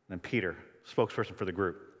then Peter, spokesperson for the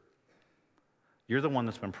group. You're the one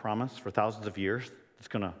that's been promised for thousands of years that's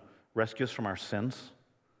going to rescue us from our sins,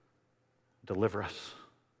 deliver us.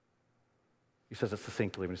 He says it's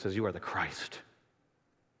succinctly, and he says, you are the Christ.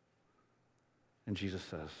 And Jesus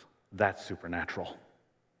says, that's supernatural.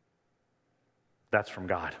 That's from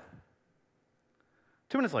God.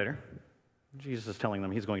 2 minutes later, Jesus is telling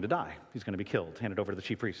them he's going to die. He's going to be killed, handed over to the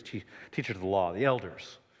chief priests, teachers of the law, the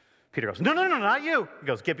elders. Peter goes, no, not you. He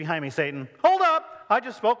goes, get behind me, Satan. Hold up. I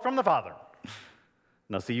just spoke from the Father.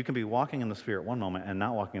 Now, see, you can be walking in the Spirit one moment and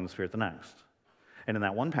not walking in the Spirit the next. And in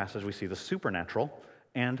that one passage, we see the supernatural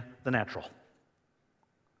and the natural.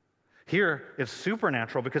 Here, it's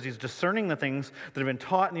supernatural because he's discerning the things that have been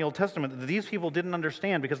taught in the Old Testament that these people didn't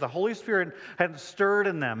understand because the Holy Spirit hadn't stirred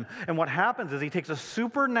in them. And what happens is he takes a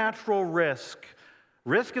supernatural risk.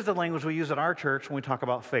 Risk is the language we use at our church when we talk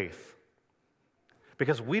about faith.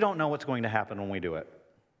 Because we don't know what's going to happen when we do it.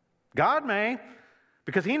 God may,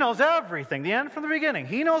 because he knows everything, the end from the beginning.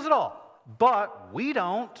 He knows it all. But we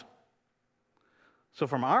don't. So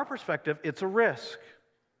from our perspective, it's a risk.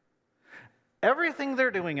 Everything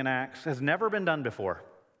they're doing in Acts has never been done before.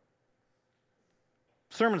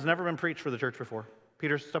 Sermon's never been preached for the church before.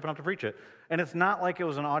 Peter's stepping up to preach it. And it's not like it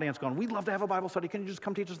was an audience going, we'd love to have a Bible study. Can you just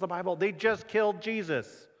come teach us the Bible? They just killed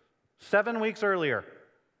Jesus 7 weeks earlier.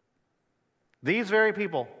 These very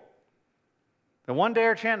people that one day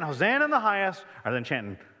are chanting, Hosanna in the highest, are then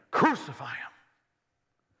chanting, crucify him.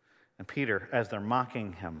 And Peter, as they're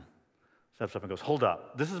mocking him, steps up and goes, hold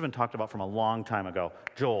up. This has been talked about from a long time ago.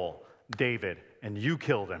 Joel, David, and you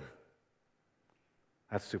killed him.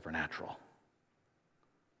 That's supernatural.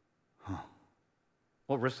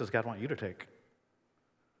 What risk does God want you to take?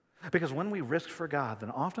 Because when we risk for God, then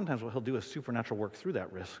oftentimes what he'll do is supernatural work through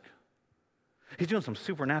that risk. He's doing some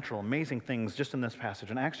supernatural, amazing things just in this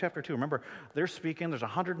passage. In Acts chapter 2, remember, they're speaking. There's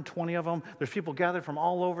 120 of them. There's people gathered from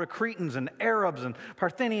all over, Cretans and Arabs and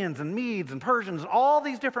Parthians and Medes and Persians, all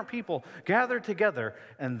these different people gathered together.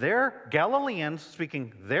 And they're Galileans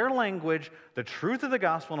speaking their language, the truth of the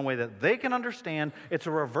gospel in a way that they can understand. It's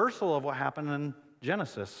a reversal of what happened in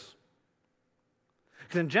Genesis.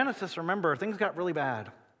 Because in Genesis, remember, things got really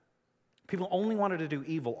bad. People only wanted to do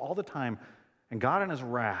evil all the time. And God in his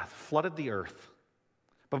wrath flooded the earth.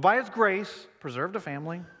 But by his grace, preserved a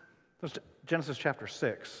family. That's Genesis chapter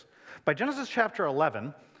 6. By Genesis chapter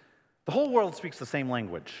 11, the whole world speaks the same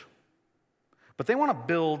language. But they want to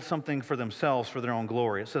build something for themselves for their own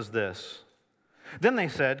glory. It says this. Then they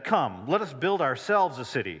said, come, let us build ourselves a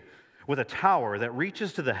city with a tower that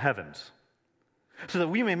reaches to the heavens, so that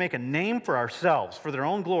we may make a name for ourselves, for their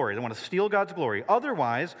own glory. They want to steal God's glory.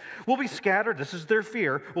 Otherwise, we'll be scattered, this is their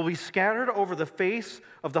fear, we'll be scattered over the face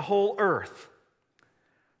of the whole earth.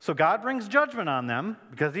 So God brings judgment on them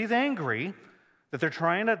because he's angry that they're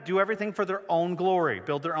trying to do everything for their own glory,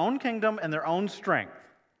 build their own kingdom and their own strength.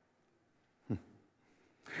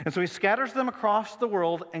 And so he scatters them across the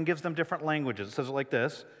world and gives them different languages. It says it like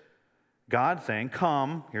this. God saying,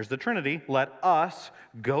 come, here's the Trinity, let us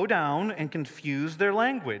go down and confuse their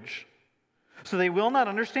language, so they will not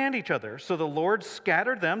understand each other. So the Lord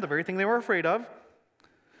scattered them, the very thing they were afraid of,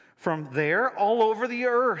 from there all over the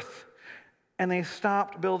earth. And they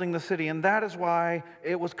stopped building the city, and that is why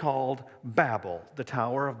it was called Babel, the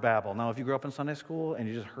Tower of Babel. Now, if you grew up in Sunday school and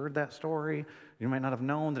you just heard that story, you might not have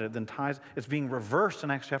known that it then ties, it's being reversed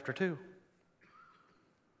in Acts chapter 2.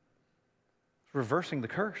 It's reversing the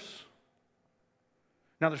curse.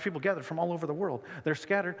 Now there's people gathered from all over the world. They're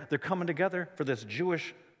scattered. They're coming together for this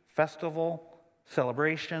Jewish festival,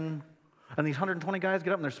 celebration. And these 120 guys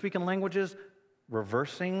get up and they're speaking languages,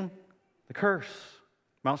 reversing the curse.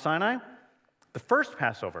 Mount Sinai, the first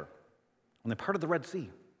Passover, when they parted the Red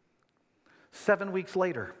Sea. 7 weeks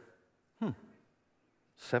later.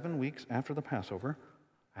 7 weeks after the Passover,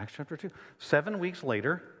 Acts chapter 2. 7 weeks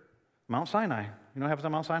later, Mount Sinai. You know what happens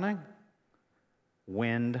on Mount Sinai?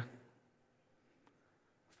 Wind.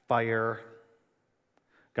 Fire,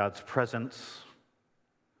 God's presence.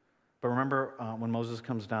 But remember when Moses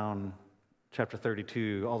comes down, chapter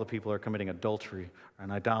 32, all the people are committing adultery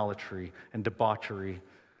and idolatry and debauchery.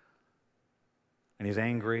 And he's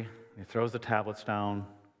angry. He throws the tablets down. And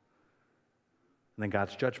then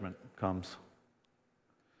God's judgment comes.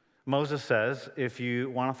 Moses says, if you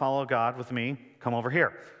want to follow God with me, come over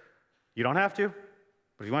here. You don't have to,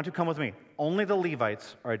 but if you want to, come with me. Only the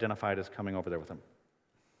Levites are identified as coming over there with him.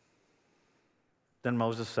 Then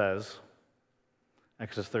Moses says,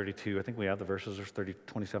 Exodus 32, I think we have the verses, there's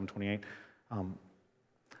 27, 28.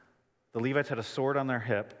 The Levites had a sword on their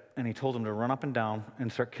hip, and he told them to run up and down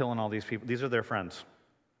and start killing all these people. These are their friends.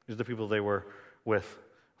 These are the people they were with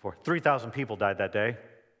before. 3,000 people died that day.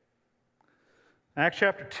 Acts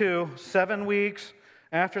chapter 2, 7 weeks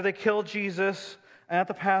after they killed Jesus at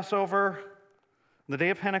the Passover, the day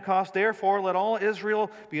of Pentecost, therefore let all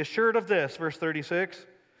Israel be assured of this, verse 36.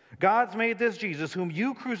 God's made this Jesus, whom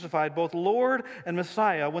you crucified, both Lord and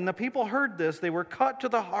Messiah. When the people heard this, they were cut to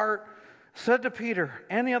the heart, said to Peter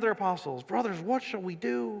and the other apostles, brothers, what shall we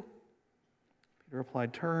do? Peter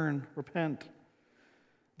replied, turn, repent,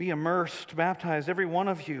 be immersed, baptized, every one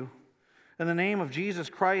of you, in the name of Jesus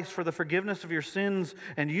Christ for the forgiveness of your sins,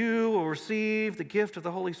 and you will receive the gift of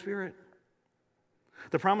the Holy Spirit.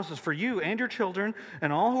 The promise is for you and your children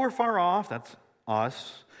and all who are far off, that's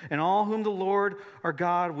us, and all whom the Lord our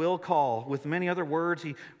God will call. With many other words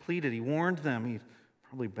he pleaded, he warned them, he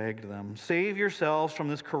probably begged them, save yourselves from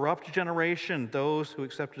this corrupt generation. Those who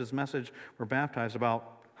accepted his message were baptized.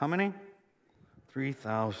 About how many?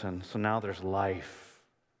 3,000. So now there's life.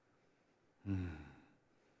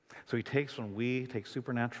 So he takes, when we take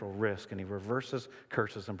supernatural risk, and he reverses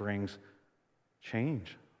curses and brings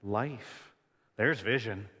change, life. There's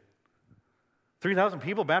vision. 3,000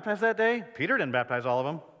 people baptized that day. Peter didn't baptize all of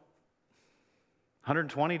them.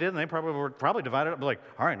 120 did, and they probably were divided up, like,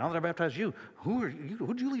 all right, now that I baptized you, who'd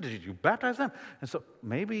you lead? Did you baptize them? And so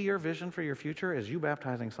maybe your vision for your future is you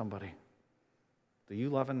baptizing somebody that you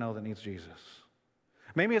love and know that needs Jesus.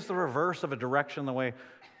 Maybe it's the reverse of a direction the way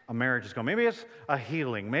a marriage is going. Maybe it's a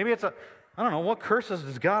healing. Maybe it's I don't know, what curses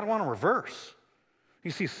does God want to reverse?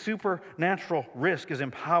 You see, supernatural risk is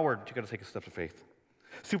empowered. You've got to take a step of faith.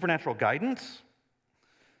 Supernatural guidance.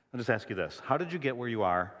 I'll just ask you this. How did you get where you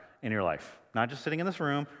are in your life? Not just sitting in this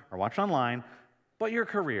room or watching online, but your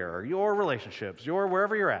career, your relationships, your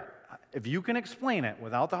wherever you're at. If you can explain it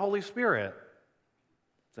without the Holy Spirit,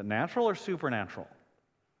 is it natural or supernatural?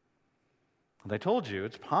 They told you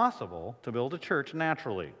it's possible to build a church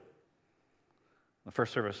naturally. The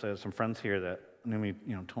first service, I had some friends here that knew me,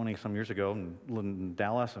 20 some years ago and lived in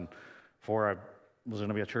Dallas, and before I was going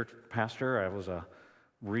to be a church pastor, I was a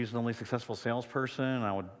reasonably successful salesperson, and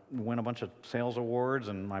I would win a bunch of sales awards,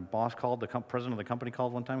 and my boss called, the president of the company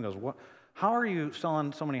called one time and goes, how are you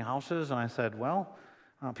selling so many houses? And I said, well,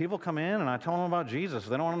 people come in and I tell them about Jesus. If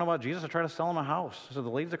they don't want to know about Jesus, I try to sell them a house. So the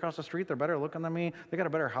ladies across the street, they're better looking than me. They got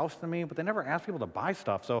a better house than me, but they never ask people to buy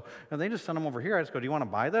stuff. So they just send them over here. I just go, do you want to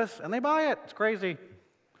buy this? And they buy it. It's crazy.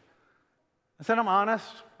 I said, I'm honest.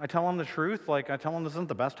 I tell them the truth. Like, I tell them this isn't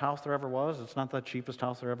the best house there ever was. It's not the cheapest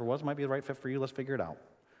house there ever was. It might be the right fit for you. Let's figure it out.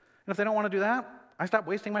 And if they don't want to do that, I stop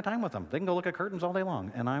wasting my time with them. They can go look at curtains all day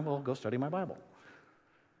long, and I will go study my Bible.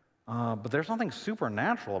 But there's something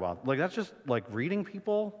supernatural about, like, that's just like reading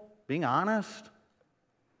people, being honest.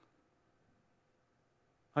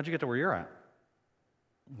 How'd you get to where you're at?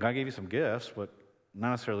 God gave you some gifts, but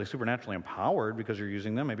not necessarily supernaturally empowered because you're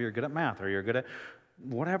using them. Maybe you're good at math, or you're good at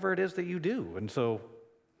whatever it is that you do. And so,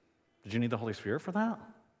 did you need the Holy Spirit for that?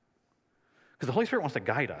 Because the Holy Spirit wants to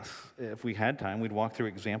guide us. If we had time, we'd walk through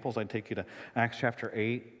examples. I'd take you to Acts chapter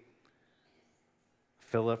 8.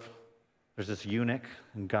 Philip, there's this eunuch,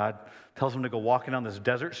 and God tells him to go walking on this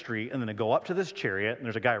desert street and then to go up to this chariot, and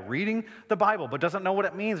there's a guy reading the Bible but doesn't know what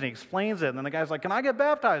it means, and he explains it, and then the guy's like, can I get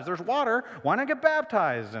baptized? There's water. Why not get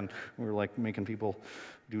baptized? And we were like making people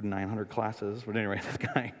do 900 classes. But anyway, this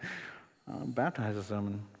guy baptizes them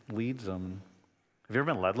and leads them. Have you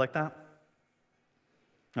ever been led like that?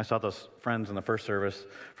 I saw those friends in the first service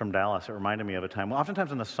from Dallas. It reminded me of a time. Well,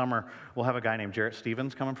 oftentimes in the summer, we'll have a guy named Jarrett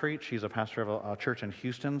Stevens come and preach. He's a pastor of a church in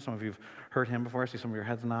Houston. Some of you have heard him before. I see some of your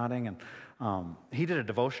heads nodding. And he did a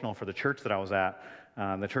devotional for the church that I was at.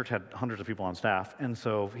 The church had hundreds of people on staff. And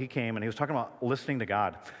so he came, and he was talking about listening to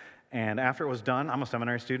God. And after it was done, I'm a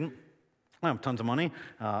seminary student. I have tons of money.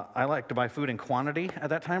 I like to buy food in quantity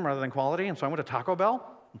at that time rather than quality. And so I went to Taco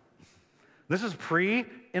Bell. This is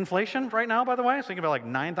pre-inflation right now, by the way. So you can buy like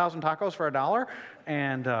 9,000 tacos for $1.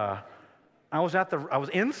 And I was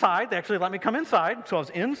inside. They actually let me come inside. So I was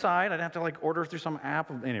inside. I'd have to like order through some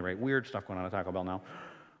app. Anyway, weird stuff going on at Taco Bell now,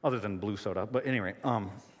 other than blue soda. But anyway, I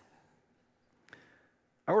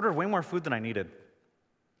ordered way more food than I needed.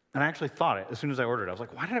 And I actually thought it as soon as I ordered it. I was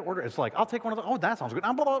like, why did I order it? It's like, I'll take one of those. Oh, that sounds good.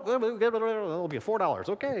 It'll be $4.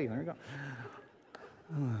 Okay, there you go.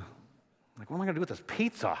 Like, what am I going to do with this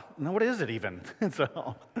pizza? No, what is it even? And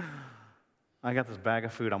so I got this bag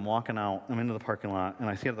of food. I'm walking out. I'm into the parking lot, and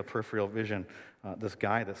I see out of the peripheral vision this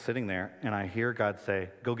guy that's sitting there, and I hear God say,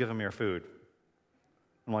 go give him your food.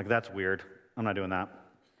 I'm like, that's weird. I'm not doing that.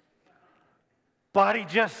 But he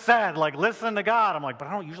just said, like, listen to God. I'm like, but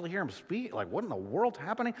I don't usually hear him speak. Like, what in the world's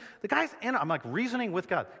happening? The guy's I'm like reasoning with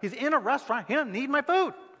God. He's in a restaurant. He doesn't need my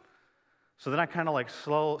food. So then I kind of like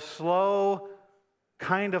slow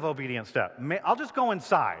kind of obedient step. I'll just go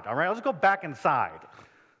inside, all right? I'll just go back inside.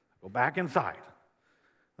 Go back inside.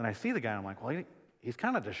 Then I see the guy, and I'm like, well, he's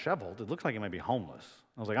kind of disheveled. It looks like he might be homeless.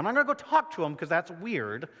 I was like, I'm not going to go talk to him because that's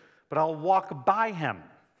weird, but I'll walk by him.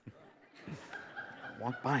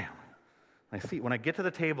 Walk by him. I see, when I get to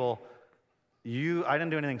the table, I didn't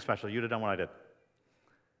do anything special. You'd have done what I did.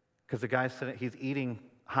 Because the guy's sitting, he's eating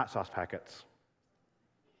hot sauce packets.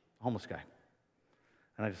 Homeless guy.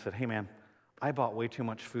 And I just said, hey, man, I bought way too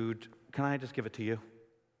much food. Can I just give it to you?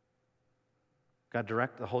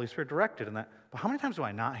 The Holy Spirit directed in that. But how many times do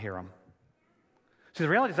I not hear him? See, the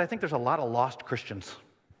reality is I think there's a lot of lost Christians.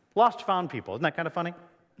 Lost found people. Isn't that kind of funny?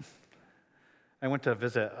 I went to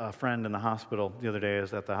visit a friend in the hospital the other day.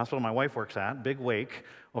 Is at the hospital my wife works at, Big Wake,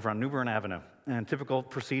 over on New Bern Avenue. And typical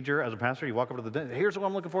procedure as a pastor, you walk up to the here's what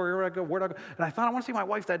I'm looking for, where do I go? And I thought, I want to see my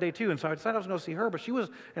wife that day too. And so I decided I was going to see her, but she was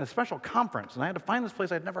in a special conference, and I had to find this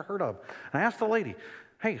place I'd never heard of. And I asked the lady,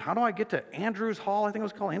 hey, how do I get to Andrews Hall? I think it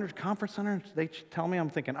was called Andrews Conference Center. And they tell me, I'm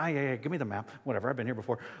thinking, yeah, give me the map. Whatever, I've been here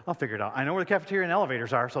before. I'll figure it out. I know where the cafeteria and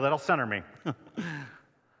elevators are, so that'll center me.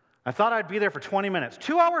 I thought I'd be there for 20 minutes.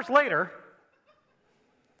 2 hours later,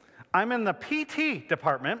 I'm in the PT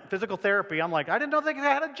department, physical therapy. I'm like, I didn't know they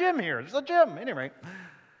had a gym here. There's a gym, anyway.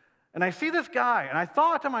 And I see this guy, and I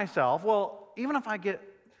thought to myself, well, even if I get,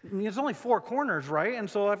 it's only 4 corners, right? And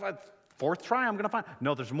so if I, fourth try, I'm going to find,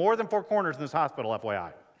 no, there's more than 4 corners in this hospital,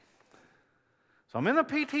 FYI. So I'm in the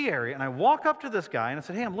PT area, and I walk up to this guy, and I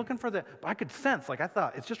said, hey, I'm looking for the, but I could sense, like I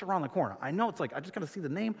thought, it's just around the corner. I know it's like, I just got to see the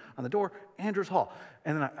name on the door, Andrews Hall.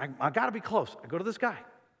 And then I got to be close. I go to this guy.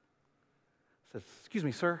 I said, excuse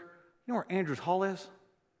me, sir, you know where Andrews Hall is?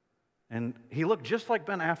 And he looked just like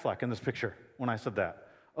Ben Affleck in this picture when I said that.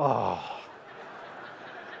 Oh.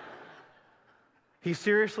 He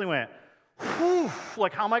seriously went, whew,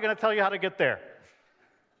 like, how am I going to tell you how to get there?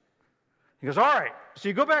 He goes, all right, so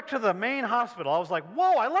you go back to the main hospital. I was like,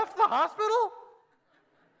 whoa, I left the hospital?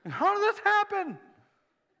 How did this happen?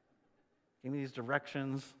 Gave me these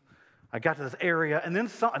directions. I got to this area, and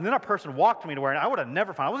then a person walked me to where I would have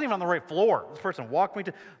never found. I wasn't even on the right floor. This person walked me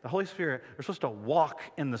to the Holy Spirit. We're supposed to walk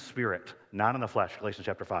in the Spirit, not in the flesh, Galatians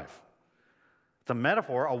chapter 5. It's a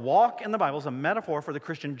metaphor. A walk in the Bible is a metaphor for the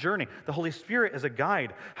Christian journey. The Holy Spirit is a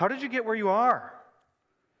guide. How did you get where you are?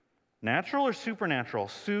 Natural or supernatural?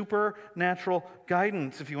 Supernatural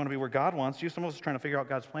guidance if you want to be where God wants you. Some of us are trying to figure out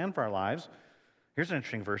God's plan for our lives. Here's an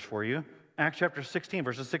interesting verse for you. Acts chapter 16,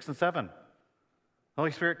 verses 6 and 7. The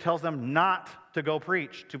Holy Spirit tells them not to go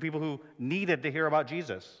preach to people who needed to hear about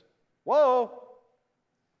Jesus. Whoa!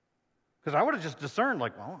 Because I would have just discerned,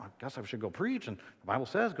 like, well, I guess I should go preach, and the Bible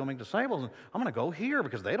says go make disciples, and I'm going to go here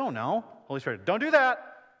because they don't know. Holy Spirit, don't do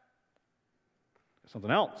that.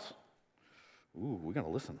 Something else. Ooh, we got to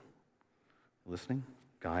listen. Listening,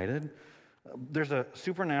 guided. There's a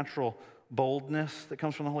supernatural boldness that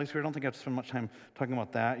comes from the Holy Spirit. I don't think I have to spend much time talking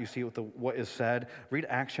about that. You see what is said. Read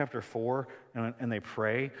Acts chapter 4, and they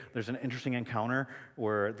pray. There's an interesting encounter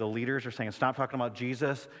where the leaders are saying, stop talking about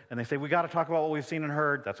Jesus, and they say, we got to talk about what we've seen and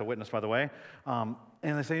heard. That's a witness, by the way. And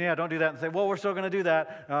they say, yeah, don't do that. And say, well, we're still going to do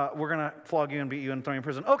that. We're going to flog you and beat you and throw you in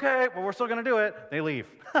prison. Okay, well, we're still going to do it. They leave.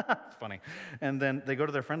 It's funny. And then they go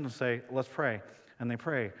to their friends and say, let's pray. And they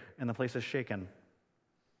pray, and the place is shaken.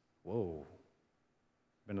 Whoa.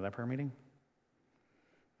 Been to that prayer meeting?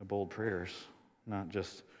 The bold prayers, not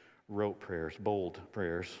just rote prayers, bold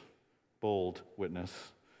prayers, bold witness.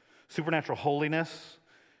 Supernatural holiness.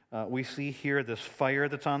 We see here this fire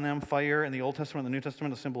that's on them. Fire in the Old Testament and the New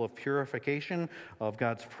Testament, a symbol of purification, of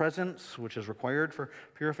God's presence, which is required for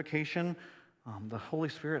purification. The Holy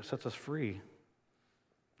Spirit sets us free.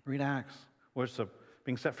 Read Acts. What's the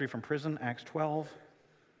being set free from prison, Acts 12.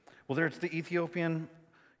 Well, there's the Ethiopian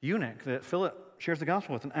eunuch that Philip shares the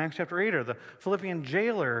gospel with in Acts chapter 8, or the Philippian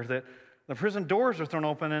jailer that the prison doors are thrown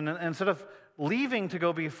open, and instead of leaving to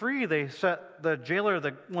go be free, they set the jailer,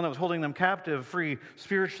 the one that was holding them captive, free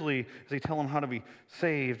spiritually as they tell them how to be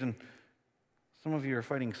saved. And some of you are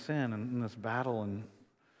fighting sin in this battle, and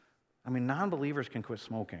non-believers can quit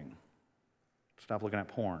smoking, stop looking at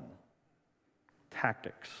porn,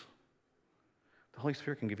 tactics. The Holy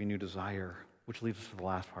Spirit can give you new desire, which leads us to the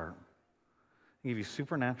last part. It can give you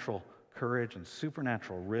supernatural courage and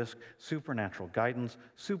supernatural risk, supernatural guidance,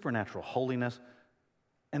 supernatural holiness,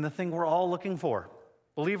 and the thing we're all looking for,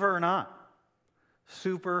 believer or not,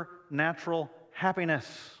 supernatural happiness.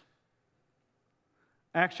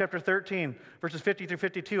 Acts chapter 13, verses 50 through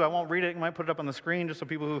 52. I won't read it. You might put it up on the screen just so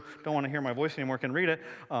people who don't want to hear my voice anymore can read it.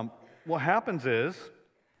 What happens is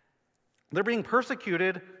they're being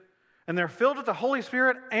persecuted, and they're filled with the Holy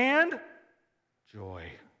Spirit and joy.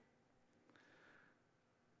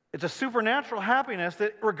 It's a supernatural happiness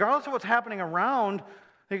that, regardless of what's happening around,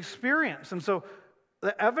 they experience. And so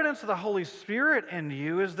the evidence of the Holy Spirit in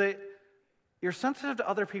you is that you're sensitive to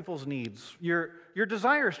other people's needs. Your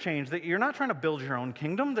desires change, that you're not trying to build your own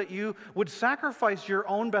kingdom, that you would sacrifice your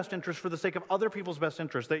own best interest for the sake of other people's best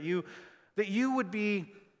interest, that you would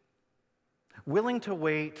be willing to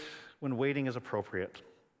wait when waiting is appropriate,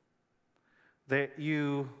 that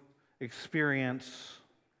you experience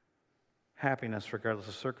happiness regardless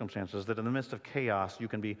of circumstances, that in the midst of chaos you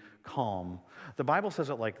can be calm. The Bible says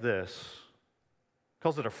it like this,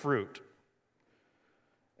 calls it a fruit.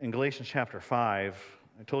 In Galatians chapter 5,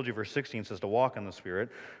 I told you verse 16 says to walk in the Spirit.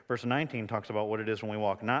 Verse 19 talks about what it is when we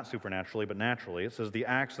walk not supernaturally but naturally. It says the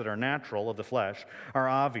acts that are natural of the flesh are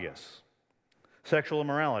obvious. Sexual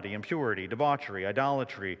immorality, impurity, debauchery,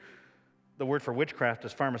 idolatry. The word for witchcraft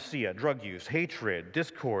is pharmacia, drug use, hatred,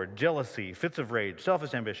 discord, jealousy, fits of rage,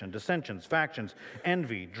 selfish ambition, dissensions, factions,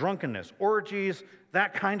 envy, drunkenness, orgies,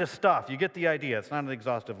 that kind of stuff. You get the idea. It's not an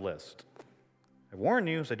exhaustive list. I warn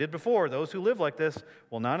you, as I did before, those who live like this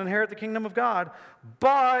will not inherit the kingdom of God,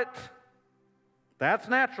 but that's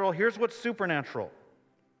natural. Here's what's supernatural.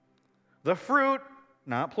 The fruit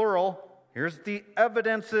not plural. Here's the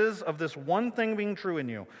evidences of this one thing being true in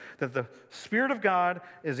you, that the Spirit of God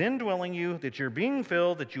is indwelling you, that you're being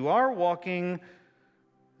filled, that you are walking.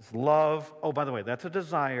 This love. Oh, by the way, that's a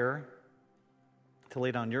desire to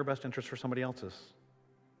lay down your best interest for somebody else's.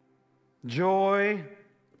 Joy,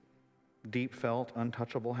 deep felt,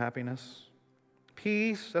 untouchable happiness.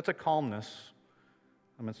 Peace, that's a calmness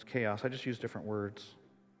amidst chaos. I just use different words.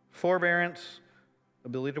 Forbearance,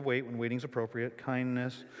 ability to wait when waiting's appropriate.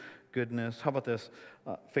 Kindness, goodness. How about this?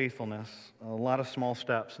 Faithfulness. A lot of small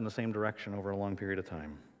steps in the same direction over a long period of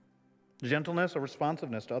time. Gentleness, a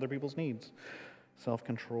responsiveness to other people's needs.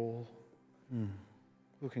 Self-control.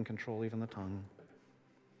 Who can control even the tongue?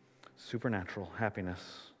 Supernatural happiness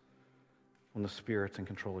when the Spirit's in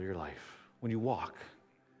control of your life. When you walk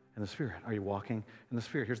in the Spirit. Are you walking in the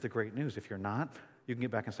Spirit? Here's the great news. If you're not, you can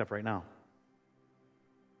get back and step right now.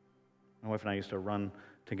 My wife and I used to run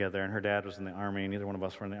together, and her dad was in the Army. Neither one of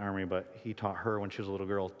us were in the Army, but he taught her when she was a little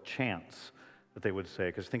girl chants that they would say.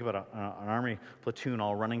 Because think about an Army platoon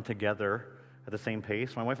all running together at the same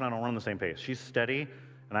pace. My wife and I don't run the same pace. She's steady,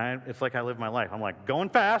 and it's like I live my life. I'm like going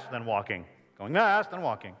fast, then walking. Going fast, then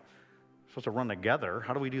walking. We're supposed to run together.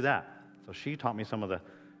 How do we do that? So she taught me some of the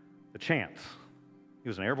chants. He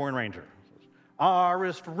was an airborne ranger. R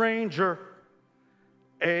is for ranger.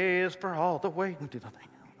 A is for all the way. We do nothing.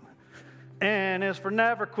 N is for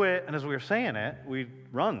never quit. And as we were saying it, we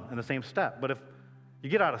run in the same step. But if you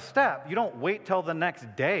get out of step, you don't wait till the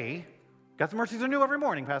next day. God's mercies are new every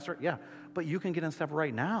morning, Pastor. Yeah, but you can get in step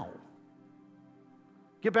right now.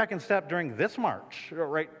 Get back in step during this march,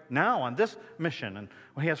 right now on this mission and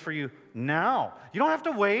what He has for you now. You don't have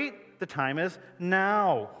to wait. The time is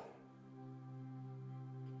now.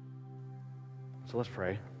 So let's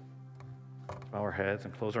pray. Bow our heads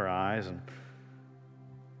and close our eyes. And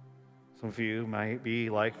some of you might be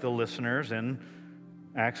like the listeners in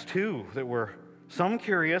Acts 2, that were some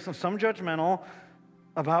curious and some judgmental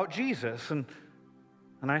about Jesus. And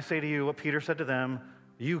I say to you what Peter said to them,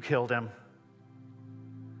 you killed him.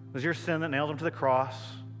 It was your sin that nailed him to the cross.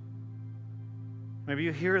 Maybe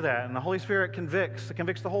you hear that, and the Holy Spirit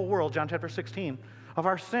convicts the whole world, John chapter 16, of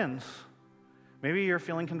our sins. Maybe you're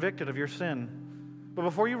feeling convicted of your sin. But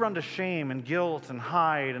before you run to shame and guilt and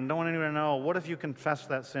hide and don't want anyone to know, what if you confess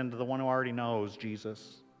that sin to the one who already knows,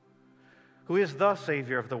 Jesus, who is the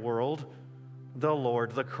Savior of the world, the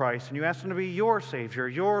Lord, the Christ, and you ask Him to be your Savior,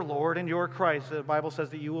 your Lord, and your Christ. The Bible says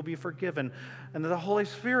that you will be forgiven, and that the Holy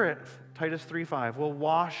Spirit, Titus 3:5, will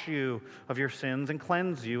wash you of your sins and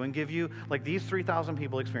cleanse you and give you, like these 3,000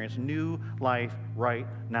 people experience, new life right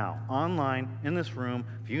now. Online, in this room,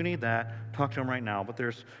 if you need that, talk to Him right now. But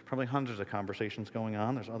there's probably hundreds of conversations going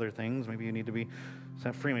on. There's other things. Maybe you need to be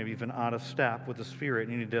set free. Maybe you've been out of step with the Spirit.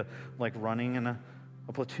 You need to, like running in a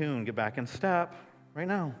platoon, get back in step. Right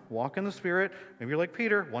now, walk in the Spirit. Maybe you're like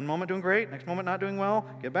Peter, one moment doing great, next moment not doing well.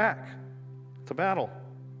 Get back. It's a battle.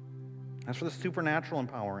 As for the supernatural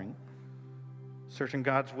empowering, searching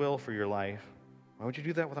God's will for your life, why would you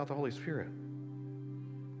do that without the Holy Spirit?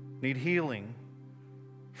 Need healing,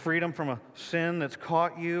 freedom from a sin that's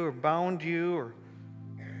caught you or bound you, or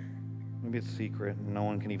maybe it's secret and no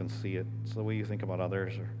one can even see it. It's the way you think about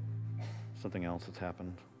others or something else that's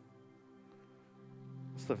happened.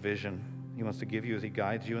 It's the vision He wants to give you as He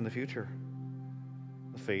guides you in the future.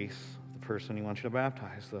 The face of the person He wants you to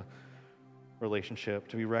baptize, the relationship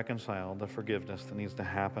to be reconciled, the forgiveness that needs to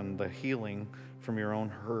happen, the healing from your own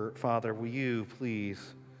hurt. Father, will you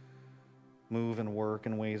please move and work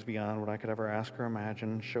in ways beyond what I could ever ask or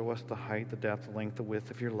imagine. Show us the height, the depth, the length, the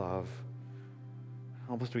width of your love.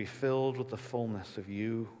 Help us to be filled with the fullness of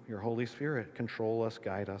you, your Holy Spirit. Control us,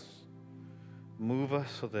 guide us. Move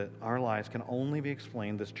us so that our lives can only be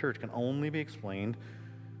explained, this church can only be explained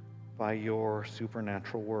by your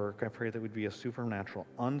supernatural work. I pray that we'd be a supernatural,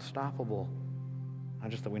 unstoppable, not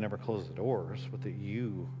just that we never close the doors, but that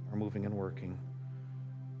you are moving and working,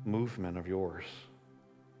 movement of yours.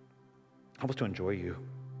 Help us to enjoy you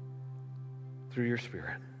through your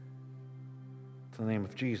Spirit. In the name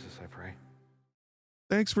of Jesus, I pray.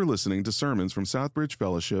 Thanks for listening to sermons from Southbridge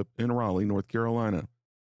Fellowship in Raleigh, North Carolina.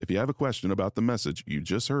 If you have a question about the message you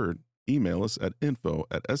just heard, email us at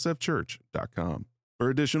info@sfchurch.com. For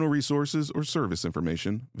additional resources or service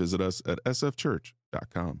information, visit us at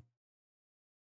sfchurch.com.